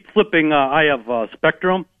 I keep flipping. I have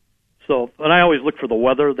Spectrum, and I always look for the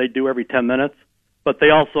weather. They do every 10 minutes, but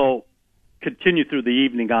they also continue through the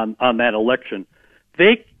evening on that election.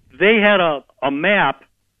 They had a map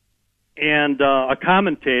and a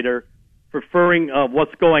commentator referring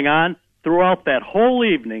what's going on throughout that whole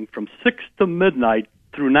evening from 6 to midnight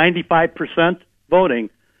through 95% voting.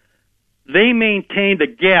 They maintained a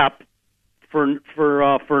gap for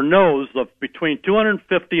no's of between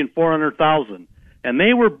 250 and 400,000, and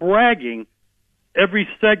they were bragging every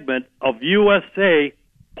segment of USA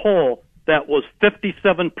poll that was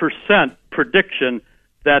 57% prediction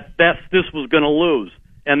that this was going to lose,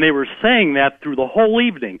 and they were saying that through the whole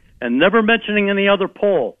evening and never mentioning any other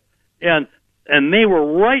poll, and they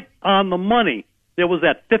were right on the money. It was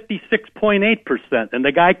at 56.8%, and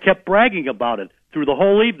the guy kept bragging about it through the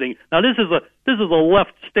whole evening. Now this is a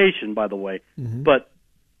left station, by the way, but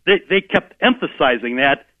they kept emphasizing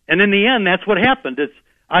that, and in the end, that's what happened.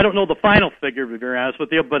 I don't know the final figure, to be honest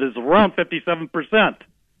with you, but it's around 57%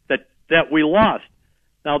 that we lost.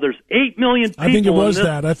 Now there's 8 million people I think it was in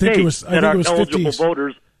this that. I think state it was, that are eligible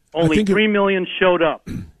voters. Only 3 million showed up.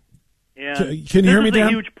 And can you hear me, Dan? This is a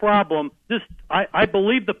huge problem. I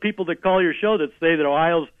believe the people that call your show that say that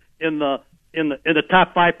Ohio's in the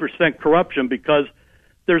top 5% corruption, because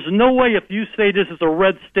there's no way, if you say this is a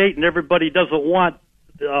red state and everybody doesn't want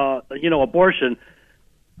abortion,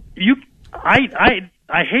 I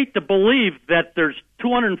hate to believe that there's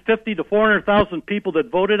 250 to 400,000 people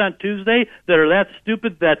that voted on Tuesday that are that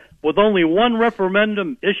stupid that with only one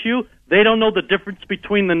referendum issue, they don't know the difference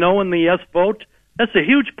between the no and the yes vote. That's a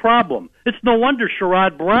huge problem. It's no wonder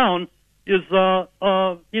Sherrod Brown is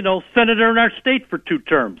senator in our state for 2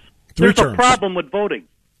 terms. There's a problem with voting.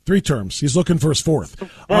 3 terms. He's looking for his 4th.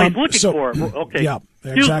 Well, he's looking for it. Okay. Yeah,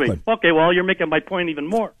 Excuse exactly. me. Okay, well, you're making my point even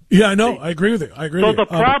more. Yeah, I know. I agree with you. So the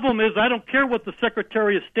problem is, I don't care what the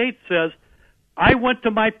Secretary of State says. I went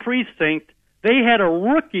to my precinct. They had a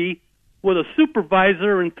rookie with a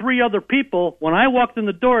supervisor and 3 other people when I walked in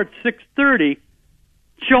the door at 6:30,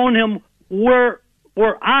 showing him where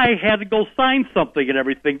I had to go sign something and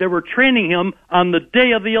everything. They were training him on the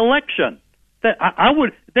day of the election.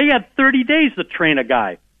 They had 30 days to train a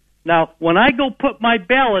guy. Now, when I go put my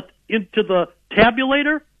ballot into the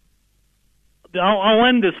tabulator, I'll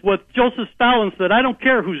end this with Joseph Stalin said, I don't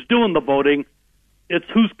care who's doing the voting, it's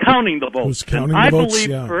who's counting the votes. Who's counting and the votes? I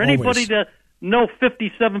believe for anybody to know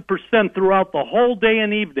 57% throughout the whole day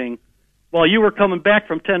and evening while you were coming back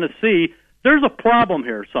from Tennessee, there's a problem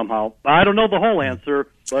here somehow. I don't know the whole answer,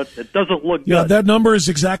 but it doesn't look good. Yeah, that number is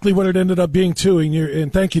exactly what it ended up being, too.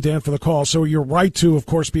 And thank you, Dan, for the call. So you're right to, of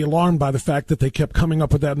course, be alarmed by the fact that they kept coming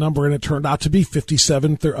up with that number, and it turned out to be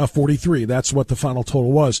 57-43. That's what the final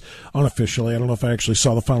total was unofficially. I don't know if I actually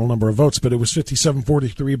saw the final number of votes, but it was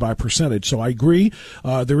 57-43 by percentage. So I agree.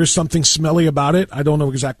 There is something smelly about it. I don't know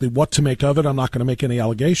exactly what to make of it. I'm not going to make any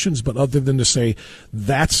allegations, but other than to say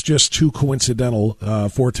that's just too coincidental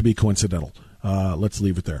for it to be coincidental. Let's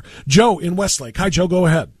leave it there. Joe in Westlake. Hi, Joe. Go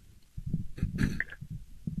ahead.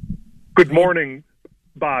 Good morning,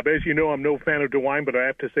 Bob. As you know, I'm no fan of DeWine, but I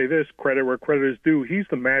have to say this, credit where credit is due. He's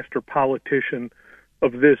the master politician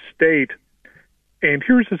of this state. And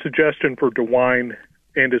here's a suggestion for DeWine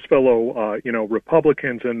and his fellow,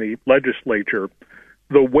 Republicans in the legislature.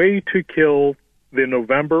 The way to kill the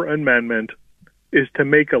November amendment is to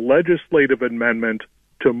make a legislative amendment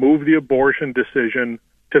to move the abortion decision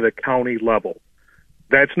to the county level.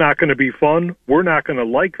 That's not going to be fun. We're not going to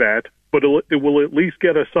like that, but it will at least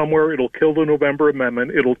get us somewhere. It'll kill the November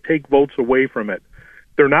amendment. It'll take votes away from it.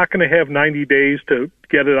 They're not going to have 90 days to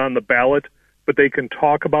get it on the ballot, but they can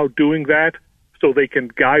talk about doing that so they can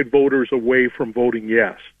guide voters away from voting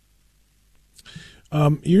yes.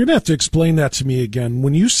 You're going to have to explain that to me again.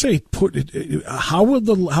 When you say how would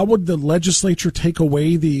the legislature take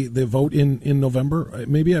away the vote in November?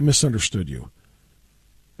 Maybe I misunderstood you.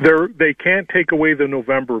 They can't take away the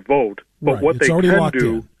November vote, but right. what It's they already can locked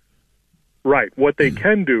do, in. right? What they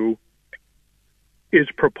can do is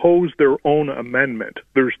propose their own amendment.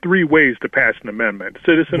 There's three ways to pass an amendment: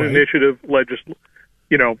 citizen Right. initiative,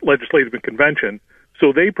 legislative and convention.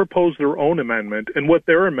 So they propose their own amendment, and what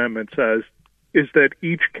their amendment says is that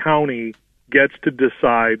each county gets to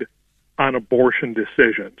decide on abortion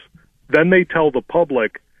decisions. Then they tell the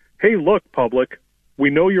public, hey, look, public, we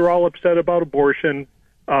know you're all upset about abortion.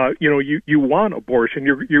 You want abortion.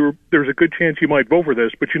 There's a good chance you might vote for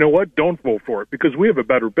this, but you know what? Don't vote for it because we have a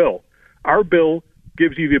better bill. Our bill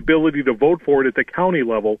gives you the ability to vote for it at the county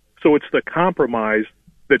level, so it's the compromise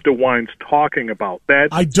that DeWine's talking about. That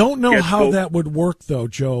I don't know how that would work, though,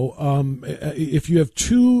 Joe. If you have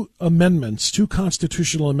two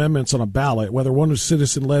constitutional amendments on a ballot, whether one is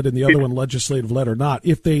citizen-led and the other one legislative-led or not,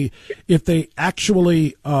 if they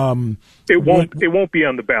actually, it won't be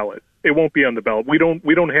on the ballot. It won't be on the ballot. We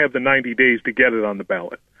don't have the 90 days to get it on the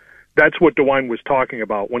ballot. That's what DeWine was talking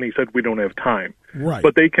about when he said we don't have time. Right.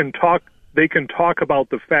 But they can talk about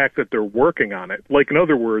the fact that they're working on it. Like, in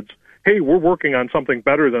other words, hey, we're working on something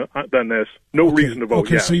better than this. No reason to vote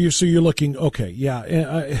yes. So you're looking. Okay, yeah.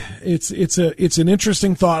 It's an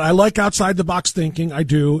interesting thought. I like outside the box thinking. I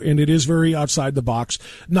do, and it is very outside the box.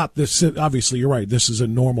 Not this. Obviously, you're right. This is a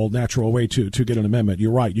normal, natural way to get an amendment.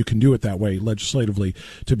 You're right. You can do it that way legislatively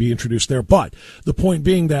to be introduced there. But the point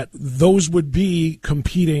being that those would be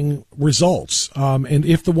competing results. And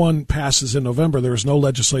if the one passes in November, there is no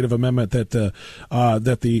legislative amendment that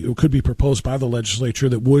could be proposed by the legislature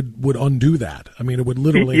that would undo that. I mean, it would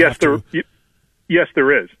literally yes, have to... Yes,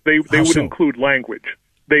 there is. They would include language.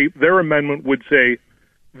 Their amendment would say,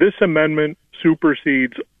 this amendment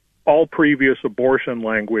supersedes all previous abortion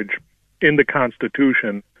language in the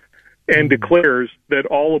Constitution and declares that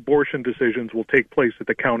all abortion decisions will take place at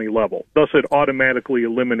the county level. Thus, it automatically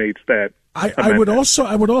eliminates that. I would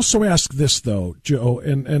also ask this, though, Joe,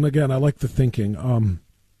 and again, I like the thinking.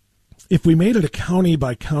 If we made it a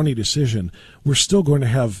county-by-county decision, we're still going to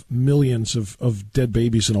have millions of dead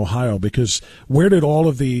babies in Ohio, because where is all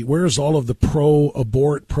of the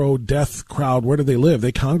pro-abort, pro-death crowd? Where do they live?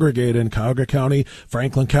 They congregate in Cuyahoga County,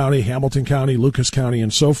 Franklin County, Hamilton County, Lucas County,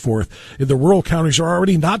 and so forth. The rural counties are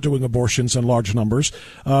already not doing abortions in large numbers,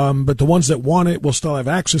 but the ones that want it will still have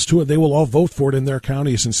access to it. They will all vote for it in their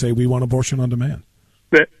counties and say, we want abortion on demand.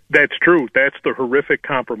 That's true. That's the horrific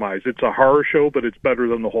compromise. It's a horror show, but it's better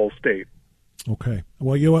than the whole state. Okay.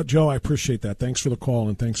 Well, you know what, Joe? I appreciate that. Thanks for the call,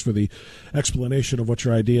 and thanks for the explanation of what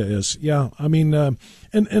your idea is. Yeah, I mean,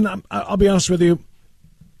 and I'll be honest with you,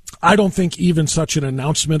 I don't think even such an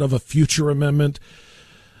announcement of a future amendment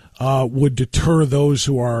would deter those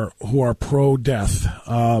who are pro-death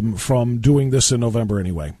from doing this in November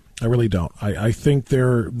anyway. I really don't. I think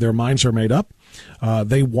their minds are made up.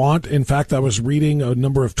 They want, in fact, I was reading a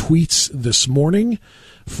number of tweets this morning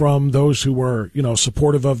from those who were,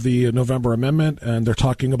 supportive of the November amendment, and they're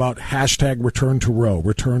talking about hashtag return to Roe,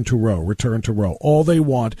 return to Roe, return to Roe. All they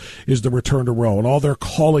want is the return to Roe, and all they're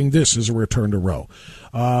calling this is a return to Roe.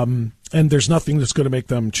 And there's nothing that's going to make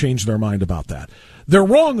them change their mind about that. They're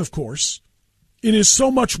wrong, of course. It is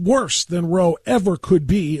so much worse than Roe ever could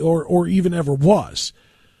be or even ever was.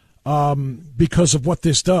 Because of what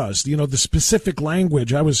this does. The specific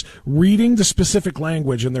language, I was reading the specific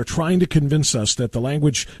language, and they're trying to convince us that the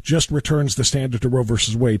language just returns the standard to Roe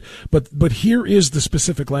versus Wade. But here is the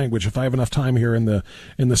specific language, if I have enough time here in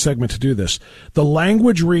the segment to do this. The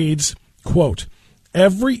language reads, quote,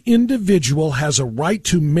 every individual has a right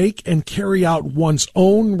to make and carry out one's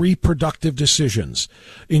own reproductive decisions,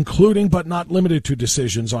 including but not limited to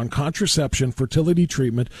decisions on contraception, fertility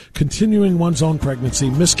treatment, continuing one's own pregnancy,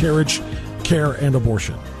 miscarriage, care, and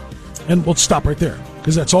abortion. And we'll stop right there,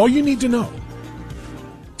 because that's all you need to know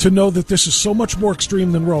that this is so much more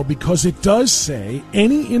extreme than Roe, because it does say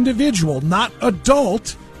any individual, not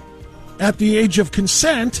adult, at the age of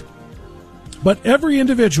consent, but every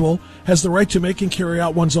individual has the right to make and carry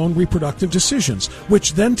out one's own reproductive decisions,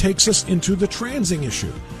 which then takes us into the transing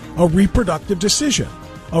issue. A reproductive decision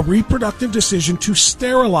to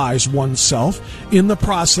sterilize oneself in the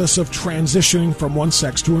process of transitioning from one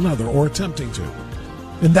sex to another, or attempting to.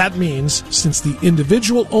 And that means, since the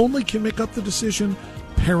individual only can make up the decision,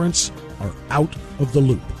 parents are out of the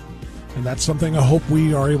loop. And that's something I hope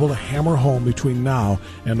we are able to hammer home between now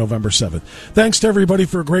and November 7th. Thanks to everybody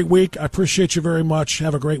for a great week. I appreciate you very much.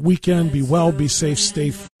 Have a great weekend. Be well, be safe,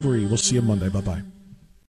 stay free. We'll see you Monday. Bye-bye.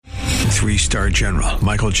 3-star general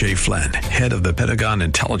Michael J. Flynn, head of the Pentagon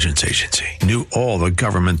Intelligence Agency, knew all the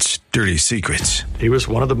government's dirty secrets. He was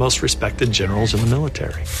one of the most respected generals in the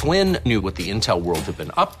military. Flynn knew what the intel world had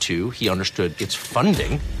been up to. He understood its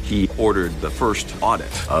funding. He ordered the first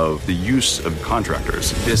audit of the use of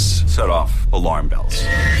contractors. This set off alarm bells.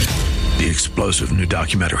 The explosive new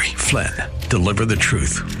documentary, Flynn, Deliver the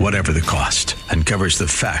Truth, Whatever the Cost, uncovers the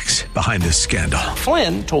facts behind this scandal.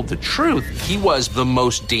 Flynn told the truth. He was the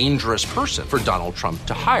most dangerous person for Donald Trump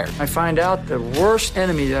to hire. I find out the worst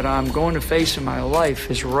enemy that I'm going to face in my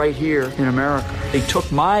life is right here in America. They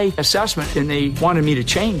took my assessment and they wanted me to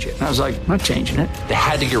change it. And I was like, I'm not changing it. They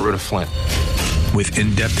had to get rid of Flynn. With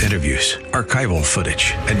in-depth interviews, archival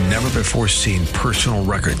footage, and never-before-seen personal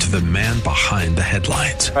records of the man behind the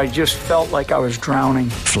headlines. I just felt like I was drowning.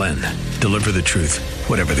 Flynn, Deliver the Truth,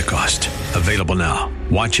 Whatever the Cost. Available now.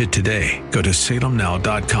 Watch it today. Go to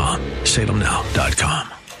salemnow.com.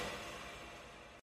 salemnow.com.